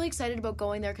I was really excited about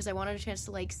going there because I wanted a chance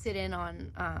to, like, sit in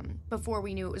on before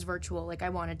we knew it was virtual. Like, I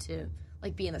wanted to,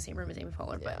 like, be in the same room as Amy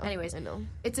Poehler. But anyways, I know.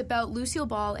 It's about Lucille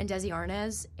Ball and Desi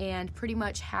Arnaz, and pretty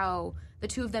much how the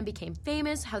two of them became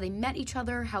famous, how they met each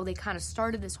other, how they kind of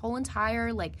started this whole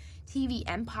entire, like, TV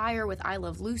empire with I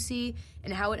Love Lucy,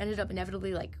 and how it ended up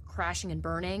inevitably, like, crashing and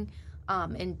burning,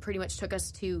 and pretty much took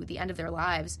us to the end of their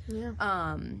lives. Yeah.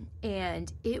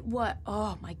 And it was,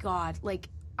 oh my God, like,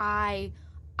 I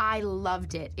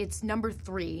loved it. It's number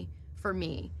 3 for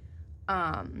me.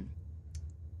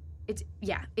 It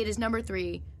is number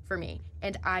 3 for me,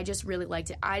 and I just really liked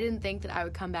it. I didn't think that I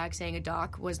would come back saying a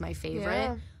doc was my favorite.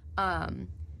 Yeah.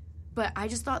 But I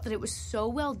just thought that it was so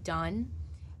well done,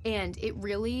 and it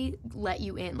really let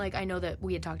you in. Like, I know that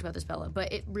we had talked about this, Bella,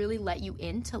 but it really let you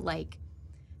into, like,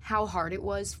 how hard it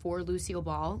was for Lucille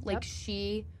Ball. Like,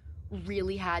 she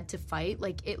really had to fight.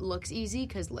 Like, it looks easy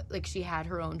because, like, she had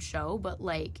her own show, but,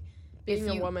 like, being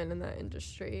a woman in that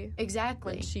industry.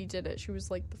 Exactly. When she did it, she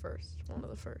was, like, one of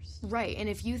the first. Right, and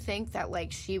if you think that,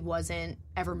 like, she wasn't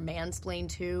ever mansplained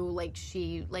to, like,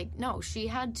 no, she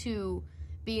had to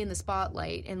be in the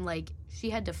spotlight, and, like,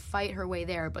 she had to fight her way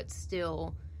there, but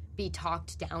still be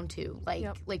talked down to. Like,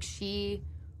 like, she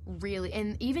really,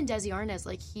 and even Desi Arnaz,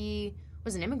 like, he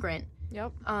was an immigrant.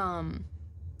 Yep.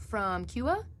 From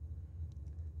Cuba?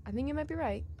 I think you might be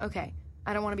right. Okay.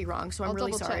 I don't want to be wrong, so I'm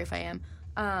really sorry if I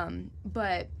am.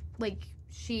 But like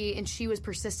she was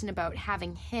persistent about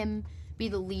having him be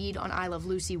the lead on I Love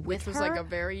Lucy with her. Which was like a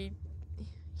very...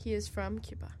 He is from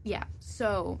Cuba. Yeah.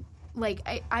 So, like,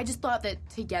 I just thought that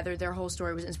together their whole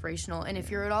story was inspirational. And if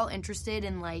you're at all interested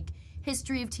in, like,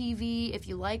 history of TV, if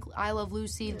you like I Love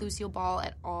Lucy, Lucille Ball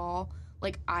at all,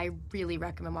 like, I really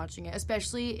recommend watching it,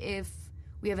 especially if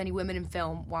we have any women in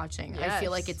film watching. Yes. I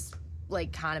feel like it's,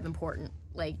 like, kind of important,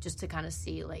 like, just to kind of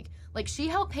see, like she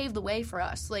helped pave the way for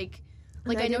us. Like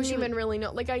I know she didn't really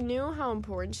know. Like, I knew how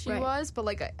important she was, but,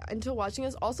 like, until watching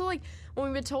this. Also, like,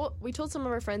 when we told some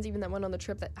of our friends, even that went on the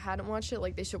trip that hadn't watched it,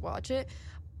 like, they should watch it.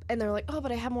 And they're like, oh,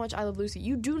 but I haven't watched I Love Lucy.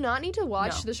 You do not need to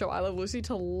watch the show I Love Lucy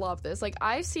to love this. Like,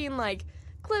 I've seen, like,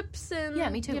 clips and,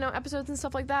 me too. You know, episodes and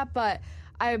stuff like that, but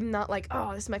I'm not like,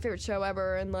 oh, this is my favorite show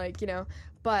ever, and, like, you know.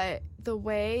 But the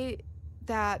way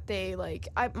that they, like...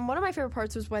 one of my favorite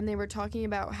parts was when they were talking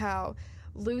about how...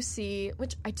 Lucy,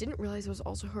 which I didn't realize was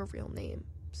also her real name,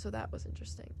 so that was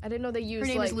interesting. I didn't know they used,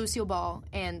 her name is Lucille Ball,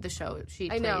 and the show she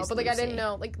plays I know, but, like, Lucy. I didn't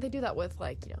know, like, they do that with,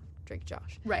 like, you know, Drake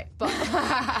Josh. Right. But,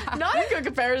 not a good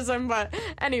comparison, but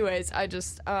anyways, I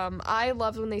just, I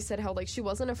loved when they said how, like, she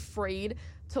wasn't afraid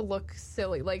to look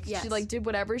silly. Like, she, like, did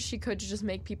whatever she could to just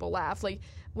make people laugh. Like,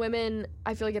 women,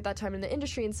 I feel like at that time in the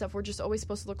industry and stuff, were just always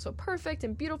supposed to look so perfect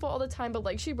and beautiful all the time, but,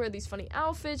 like, she'd wear these funny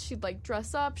outfits, she'd, like,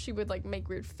 dress up, she would, like, make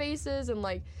weird faces and,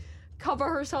 like, cover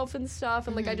herself and stuff,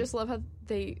 and, like, I just love how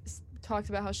they talked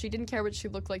about how she didn't care what she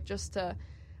looked like just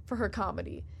for her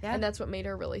comedy, and that's what made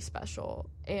her really special.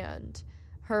 And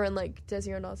her and, like,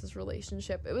 Desi Arnaz's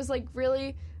relationship, it was, like,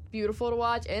 really beautiful to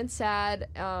watch and sad.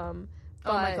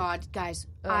 Oh my god, guys,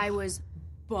 I was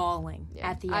bawling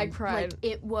at the end. I cried. Like,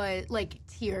 it was, like,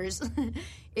 tears.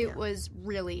 It was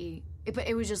really,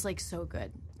 it was just, like, so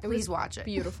good. Please watch it.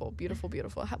 Beautiful, beautiful,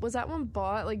 beautiful. Was that one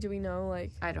bought? Like, do we know?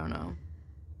 Like, I don't know.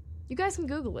 You guys can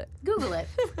Google it. Google it.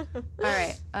 All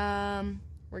right.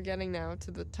 We're getting now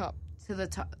to the top. To the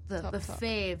top. The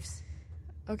faves.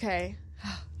 Okay.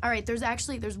 All right.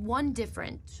 There's one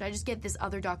different. Should I just get this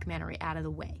other documentary out of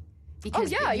the way?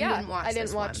 Because you didn't watch I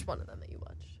didn't watch one of them that you watched.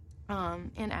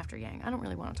 And After Yang. I don't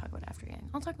really want to talk about After Yang.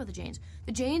 I'll talk about The Janes.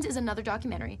 The Janes is another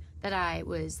documentary that I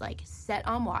was, like, set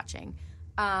on watching.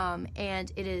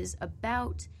 And it is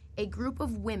about a group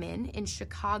of women in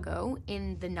Chicago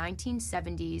in the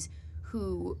 1970s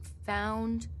who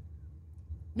found,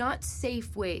 not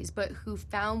safe ways, but who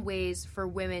found ways for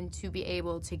women to be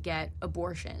able to get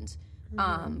abortions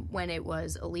when it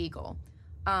was illegal.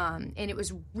 And it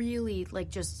was really, like,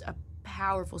 just a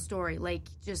powerful story. Like,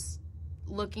 just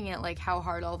looking at, like, how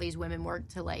hard all these women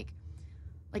worked to, like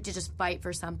to just fight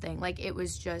for something. Like, it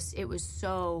was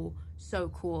so, so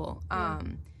cool.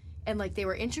 And, like, they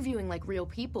were interviewing, like, real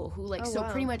people who, like,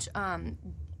 pretty much,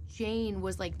 Jane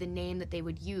was, like, the name that they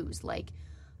would use. Like,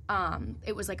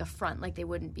 it was, like, a front. Like, they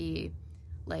wouldn't be,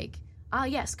 like,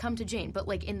 yes, come to Jane. But,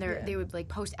 like, in their, they would, like,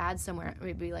 post ads somewhere. It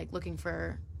would be, like, looking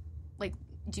for, like,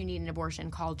 do you need an abortion?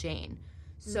 Call Jane.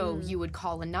 So you would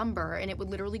call a number, and it would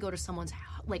literally go to someone's,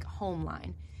 like, home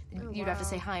line. You'd have to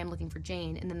say, hi, I'm looking for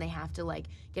Jane, and then they have to, like,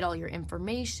 get all your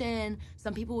information.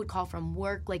 Some people would call from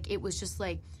work. Like, it was just,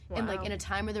 like, and, like, in a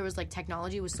time where there was, like,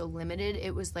 technology was so limited,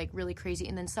 it was, like, really crazy.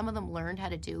 And then some of them learned how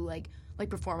to do, like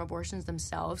perform abortions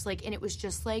themselves. Like, and it was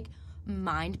just, like,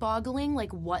 mind-boggling,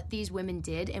 like, what these women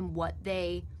did and what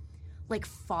they, like,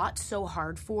 fought so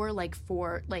hard for, like,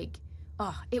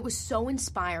 it was so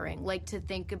inspiring, like, to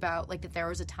think about, like, that there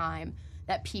was a time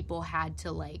that people had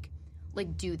to, like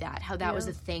do that, how that was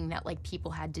a thing that, like, people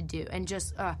had to do. And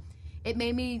just, it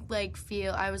made me, like,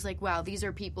 feel, I was like, wow, these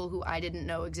are people who I didn't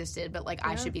know existed, but, like,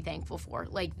 I should be thankful for.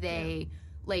 Like, they,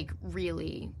 like,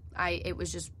 really, it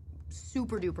was just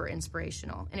super duper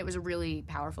inspirational. And it was a really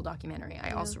powerful documentary.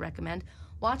 I also recommend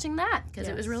watching that, because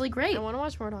it was really great. I want to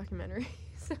watch more documentaries.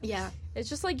 Yeah. It's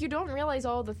just, like, you don't realize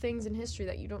all the things in history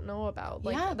that you don't know about.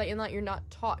 Like, and that you're not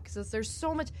taught, because there's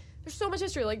so much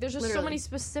history. Like, there's just so many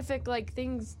specific, like,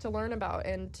 things to learn about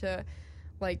and to,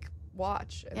 like,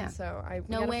 watch. And so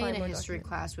no way in a history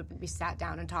class would be sat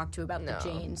down and talked to about the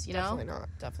Janes, you know?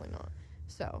 Definitely not.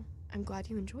 So, I'm glad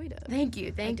you enjoyed it. Thank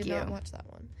you. I did not watch that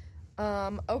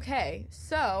one. Okay,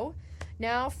 so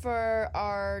now for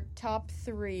our top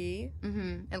 3.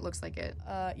 It looks like it.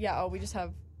 We just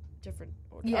have different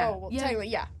order.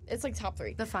 Technically, it's like top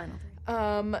 3. The final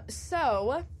 3.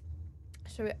 So,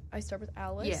 should I start with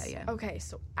Alice? Yeah. Okay,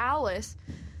 so Alice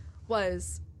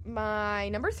was my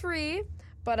number 3,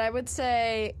 but I would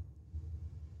say,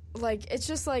 like, it's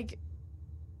just like,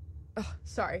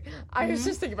 sorry. I was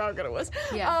just thinking about how good it was.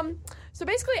 Yeah. So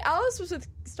basically, Alice was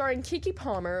starring Keke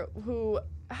Palmer, who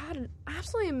had an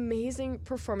absolutely amazing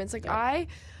performance. Like,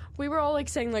 we were all, like,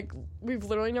 saying, like, we've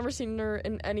literally never seen her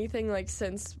in anything, like,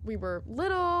 since we were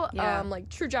little. Yeah. Like,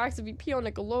 True Jackson VP on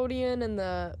Nickelodeon and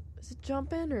is it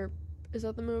Jumpin', or is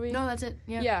that the movie? No, that's it.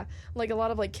 Yeah. Yeah. Like, a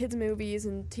lot of, like, kids' movies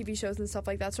and TV shows and stuff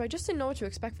like that. So I just didn't know what to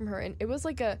expect from her. And it was,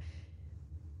 like, a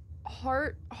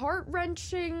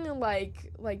heart-wrenching,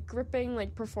 like, gripping,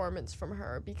 like, performance from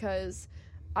her because,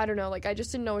 I don't know, like, I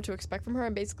just didn't know what to expect from her.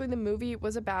 And basically the movie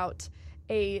was about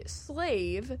a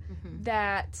slave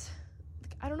that...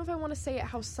 I don't know if I want to say it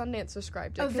how Sundance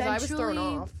described it, because I was thrown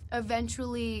off.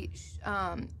 Eventually,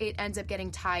 it ends up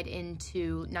getting tied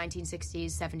into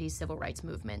 1960s, 70s civil rights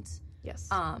movements. Yes.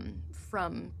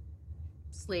 From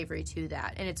slavery to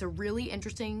that. And it's a really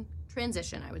interesting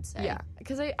transition, I would say. Yeah,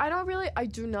 because I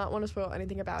do not want to spoil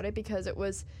anything about it, because it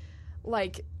was,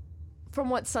 like, from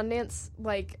what Sundance,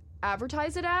 like,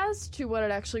 advertised it as to what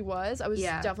it actually was. I was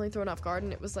definitely thrown off guard,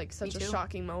 and it was, like, such a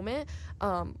shocking moment.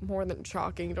 More than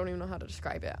shocking. Don't even know how to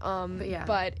describe it.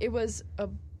 But it was a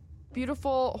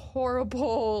beautiful,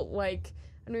 horrible, like,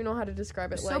 I don't even know how to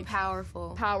describe it. So like,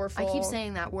 powerful. Powerful. I keep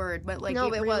saying that word, but, like,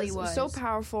 no, it really was. So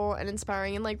powerful and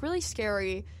inspiring and, like, really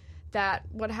scary that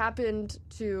what happened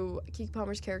to Keke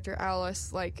Palmer's character,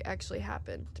 Alice, like, actually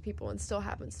happened to people and still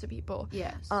happens to people.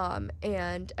 Yes.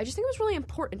 And I just think it was really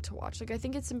important to watch. Like, I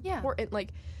think it's important,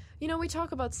 like, you know, we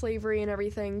talk about slavery and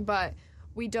everything, but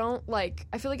we don't, like,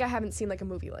 I feel like I haven't seen, like, a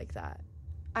movie like that.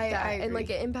 I agree. And, like,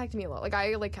 it impacted me a lot. Like,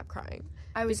 I, like, kept crying.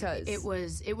 It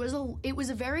was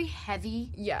a very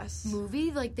heavy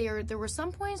movie. Like, there were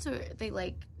some points where they,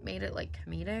 like, made it, like,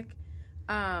 comedic.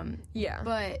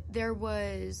 But there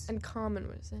was... And Common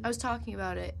was in. I was talking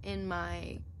about it in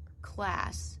my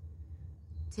class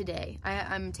today.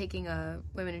 I'm taking a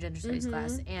women and gender studies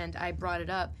class, and I brought it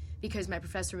up because my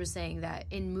professor was saying that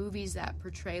in movies that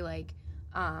portray, like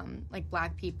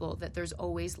black people, that there's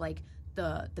always, like,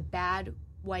 the bad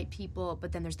white people,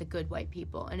 but then there's the good white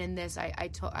people. And in this,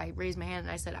 I raised my hand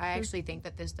and I said, I actually think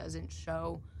that this doesn't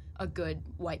show a good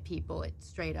white people. It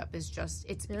straight up is just,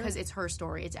 it's because it's her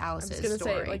story. It's Alice's story. I was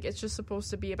going to say, like, it's just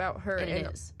supposed to be about her and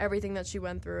everything that she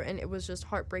went through, and it was just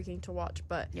heartbreaking to watch,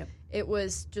 but it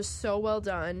was just so well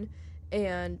done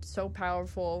and so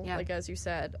powerful, like, as you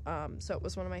said. So it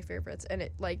was one of my favorites, and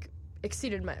it, like,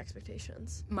 exceeded my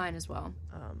expectations. Mine as well.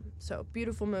 So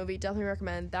beautiful movie. Definitely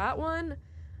recommend that one.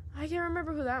 I can't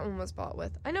remember who that one was bought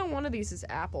with. I know one of these is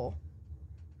Apple.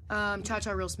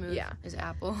 Cha-Cha Real Smooth is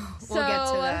Apple. We'll get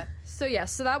to that.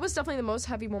 So that was definitely the most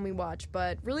heavy one we watched,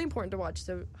 but really important to watch.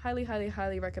 So highly, highly,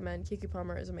 highly recommend. Keke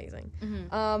Palmer is amazing.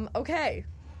 Okay.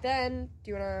 Then,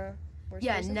 do you want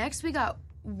to... next we got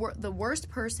the worst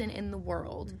person in the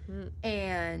world.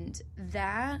 And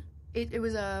that, it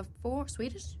was a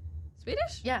Swedish?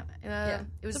 Swedish? Yeah.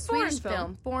 It was a Swedish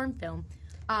film. Foreign film.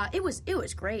 It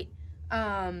was great.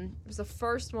 It was the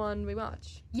first one we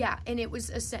watched. Yeah, and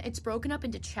it's broken up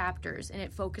into chapters, and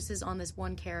it focuses on this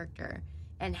one character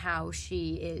and how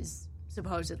she is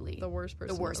supposedly the worst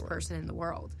person in the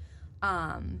world.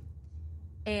 And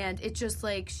it's just,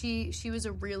 like, she was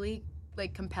a really,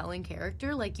 like, compelling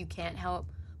character. Like, you can't help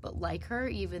but like her,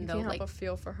 even though, you can't like, help but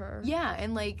feel for her. Yeah,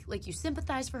 and like you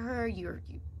sympathize for her. You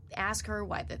ask her,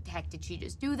 why the heck did she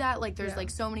just do that? Like, there's like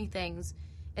so many things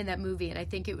in that movie, and I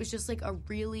think it was just, like, a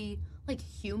really, like,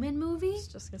 human movie. I was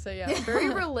just gonna say, very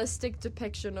realistic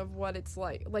depiction of what it's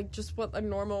like just what a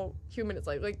normal human is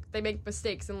like. Like, they make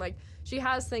mistakes, and, like, she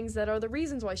has things that are the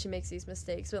reasons why she makes these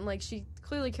mistakes, and, like, she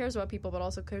clearly cares about people, but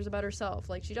also cares about herself.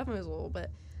 Like, she definitely was a little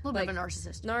bit of a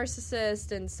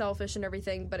narcissist and selfish and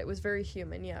everything, but it was very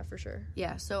human, for sure.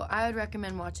 Yeah, so I would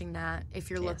recommend watching that if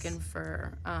you're looking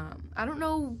for, I don't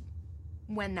know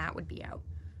when that would be out,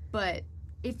 but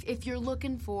if you're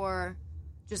looking for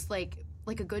just, like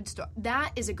a good story,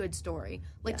 that is a good story.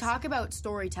 Like, talk about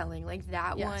storytelling. Like,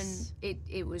 that one,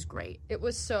 it was great. It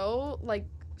was so, like,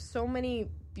 so many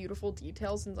beautiful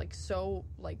details and, like, so,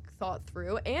 like, thought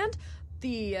through. And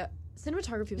the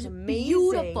cinematography was amazing.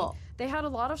 Beautiful. They had a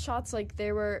lot of shots, like,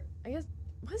 they were, I guess,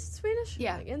 was it Swedish?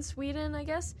 Yeah. Like, in Sweden, I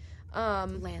guess.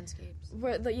 Landscapes.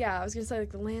 I was gonna say, like,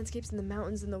 the landscapes and the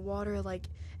mountains and the water, like,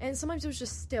 and sometimes it was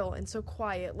just still and so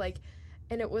quiet, like,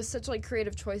 and it was such, like,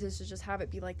 creative choices to just have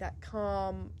it be, like, that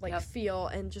calm, like, feel,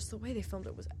 and just the way they filmed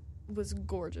it was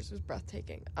gorgeous. It was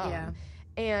breathtaking.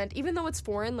 And even though it's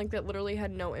foreign, like, that literally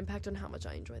had no impact on how much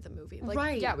I enjoyed the movie.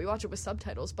 Like, yeah, we watch it with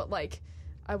subtitles, but, like,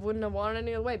 I wouldn't have wanted it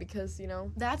any other way because,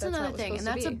 that's another thing, and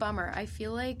that's a bummer. I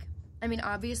feel like, I mean,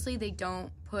 obviously they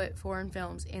don't put foreign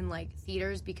films in, like,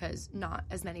 theaters because not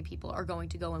as many people are going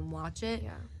to go and watch it.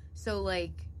 Yeah. So,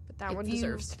 like... That one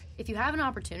deserves to be. If you have an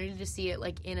opportunity to see it,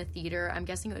 like, in a theater, I'm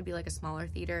guessing it would be, like, a smaller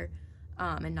theater,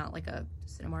 and not, like, a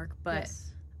Cinemark, but,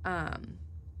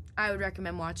 I would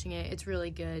recommend watching it. It's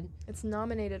really good. It's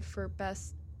nominated for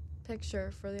Best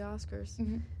Picture for the Oscars.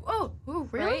 Mm-hmm. Oh,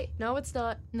 really? Right? No, it's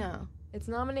not. No. It's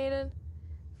nominated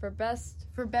for Best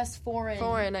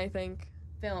Foreign, I think.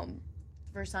 Film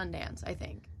for Sundance, I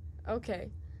think. Okay.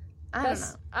 I don't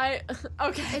know.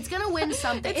 Okay. It's gonna win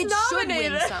something. It's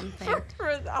nominated should win something.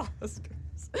 for the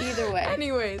Oscars. Either way.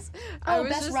 Anyways.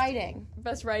 Best writing.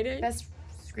 Best writing? Best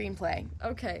screenplay.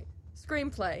 Okay.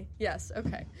 Screenplay. Yes,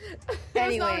 okay. Anyways. It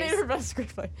was nominated for Best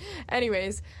Screenplay.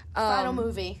 Anyways. Final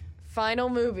movie. Final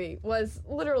movie was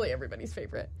literally everybody's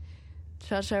favorite.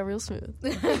 Cha-Cha Real Smooth.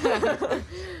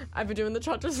 I've been doing the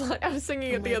Cha-Cha slide. I was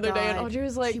singing it the other day, and Audrey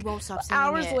was like, she won't stop singing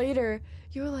hours it. later,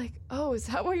 you were like, oh, is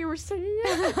that why you were singing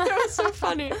it? It was so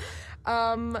funny.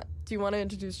 Do you want to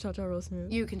introduce Cha-Cha Real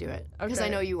Smooth? You can do it, because Okay. I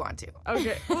know you want to.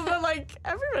 Okay. Well, but, like,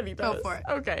 everybody does. Go for it.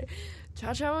 Okay.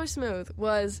 Cha-Cha Real Smooth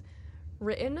was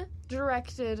written,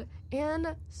 directed,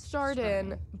 and starred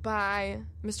in by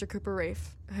Mr. Cooper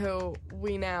Raiff, who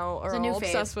we now are all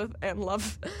obsessed with and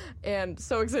love, and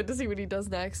so excited to see what he does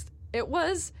next. It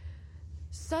was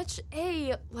such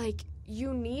a, like,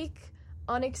 unique,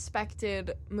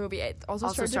 unexpected movie. It also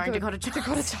starring Dakota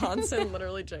Johnson,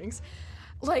 literally Jinx.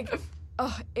 Like,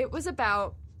 it was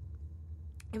about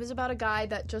a guy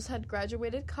that just had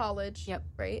graduated college, Yep.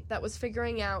 right? That was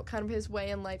figuring out kind of his way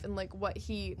in life and, like, what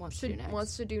he wants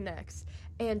to do next.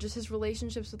 And just his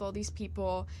relationships with all these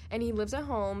people. And he lives at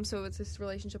home, so it's his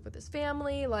relationship with his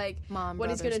family, like, Mom,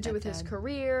 what he's brother, going to do with his stepdad.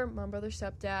 career, mom, brother,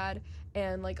 stepdad,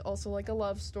 and, like, also, like, a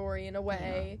love story in a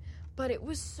way. Yeah. But it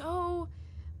was so,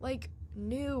 like,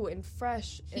 new and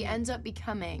fresh. He ends up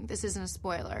becoming, this isn't a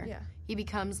spoiler, he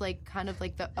becomes, like, kind of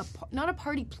like not a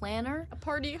party planner. A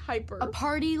party hyper. A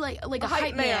party, like a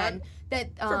hype man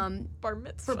that, for bar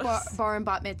mitzvahs. For bar and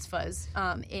bat mitzvahs,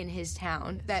 in his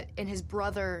town, and his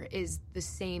brother is the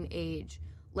same age,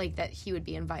 like, that he would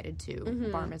be invited to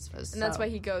bar mitzvahs. And that's why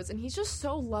he goes. And he's just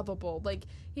so lovable. Like,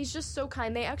 he's just so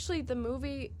kind. The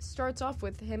movie starts off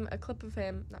with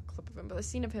a a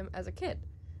scene of him as a kid.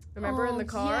 Remember, in the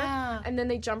car? Yeah. And then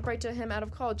they jump right to him out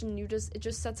of college, and it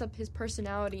just sets up his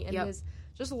personality and his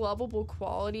just lovable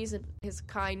qualities and his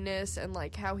kindness and,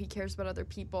 like, how he cares about other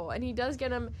people. And he does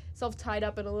get himself tied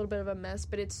up in a little bit of a mess,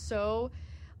 but it's so,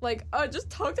 like, it just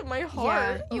tugged at my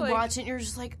heart. Yeah, you like, watch it and you're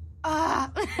just like,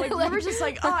 ah. Like, we were just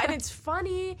like, and it's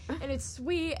funny, and it's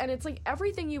sweet, and it's, like,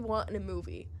 everything you want in a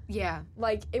movie. Yeah.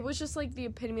 Like, it was just, like, the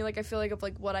epitome, like, I feel like, of,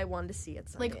 like, what I wanted to see at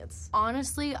Sundance. Like,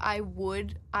 honestly, I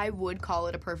would call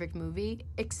it a perfect movie,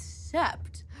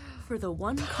 except for the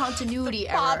one continuity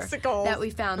error that we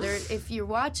found. There, if you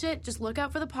watch it, just look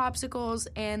out for the popsicles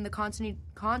and the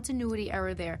continuity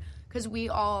error there, because we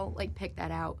all, like, picked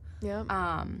that out.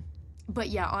 Yeah. But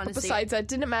yeah, honestly. But besides, that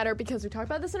didn't matter because we talked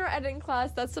about this in our editing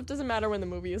class. That stuff doesn't matter when the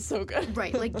movie is so good.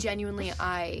 Right. Like, genuinely,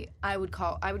 I would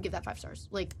give that 5 stars.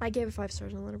 Like, I gave it 5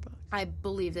 stars on Letterboxd. I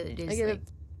believe that it is. I gave it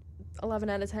 11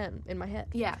 out of 10 in my head.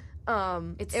 Yeah.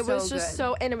 It was just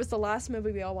so, and it was the last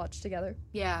movie we all watched together.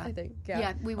 Yeah. I think.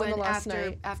 Yeah, we went last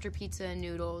night. after pizza and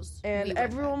noodles. And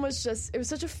everyone was just, it was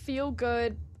such a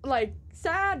feel-good, like,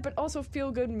 sad, but also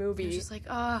feel-good movie. It was just like,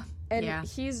 and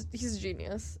he's a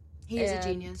genius. He is a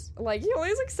genius. Like, he only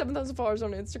has, like, 7,000 followers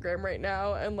on Instagram right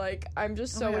now, and, like, I'm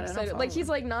just so excited. Like, he's,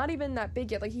 like, not even that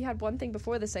big yet. Like, he had one thing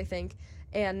before this, I think,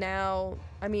 and now,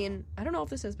 I mean, I don't know if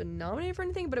this has been nominated for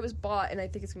anything, but it was bought, and I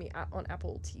think it's going to be on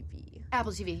Apple TV.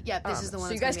 Apple TV. Yeah, this is the one.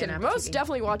 So you guys can most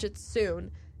definitely watch it soon,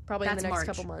 probably in the next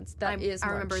couple months. I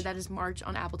remember that is March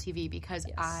on Apple TV because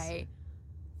I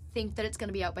think that it's going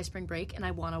to be out by spring break, and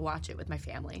I want to watch it with my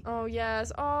family. Oh,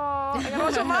 yes. Oh, I got to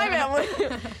watch it with my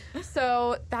family.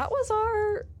 So that was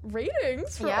our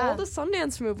ratings for all the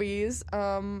Sundance movies.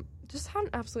 Just had an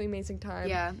absolutely amazing time.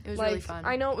 Yeah, it was really fun.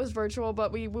 I know it was virtual,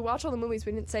 but we watched all the movies.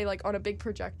 We didn't say, like, on a big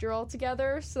projector all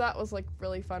together, so that was, like,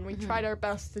 really fun. We tried our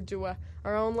best to do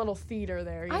our own little theater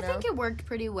there, you know? I think it worked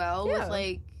pretty well with,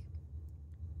 like...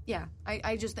 Yeah,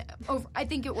 I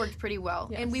think it worked pretty well.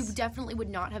 Yes. And we definitely would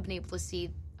not have been able to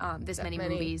see this many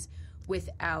movies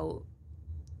without...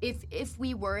 If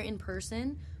we were in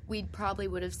person, we probably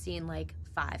would have seen, like,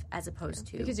 5 as opposed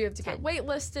to because you have to 10. get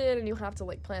waitlisted and you have to,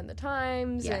 like, plan the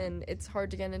times and it's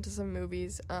hard to get into some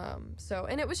movies.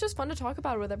 And it was just fun to talk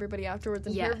about it with everybody afterwards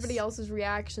and hear everybody else's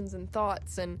reactions and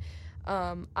thoughts. And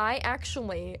I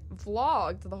actually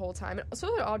vlogged the whole time, and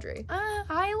so did Audrey.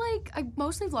 I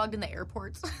mostly vlogged in the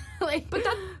airports, but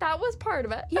that was part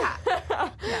of it. Yeah.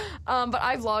 But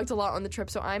I vlogged a lot on the trip,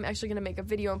 so I'm actually gonna make a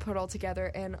video and put it all together,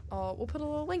 and we'll put a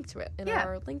little link to it in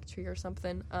our link tree or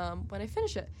something when I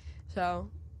finish it. So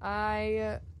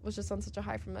I was just on such a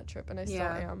high from that trip, and I still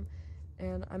am.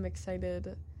 And I'm excited.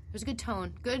 It was a good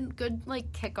tone. Good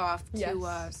like kickoff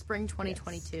to spring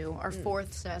 2022, our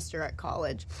 4th semester at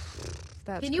college.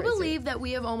 That's Can you crazy. believe that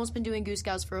we have almost been doing Goose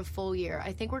Scouts for a full year?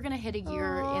 I think we're going to hit a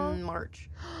year in March.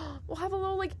 We'll have a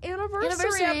little, like,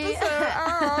 anniversary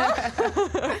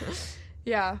episode.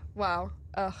 Yeah, wow.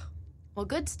 Ugh. Well,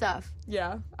 good stuff.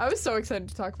 Yeah, I was so excited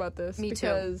to talk about this. Me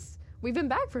because we've been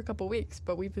back for a couple weeks,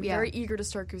 but we've been very eager to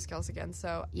start Goose Scouts again.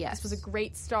 So this was a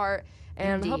great start,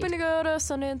 and I'm hoping to go to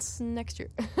Sundance next year.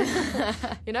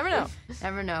 You never know.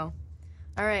 Never know.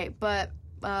 All right, but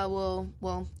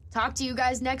we'll talk to you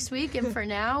guys next week, and for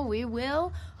now, we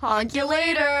will honk you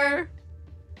later.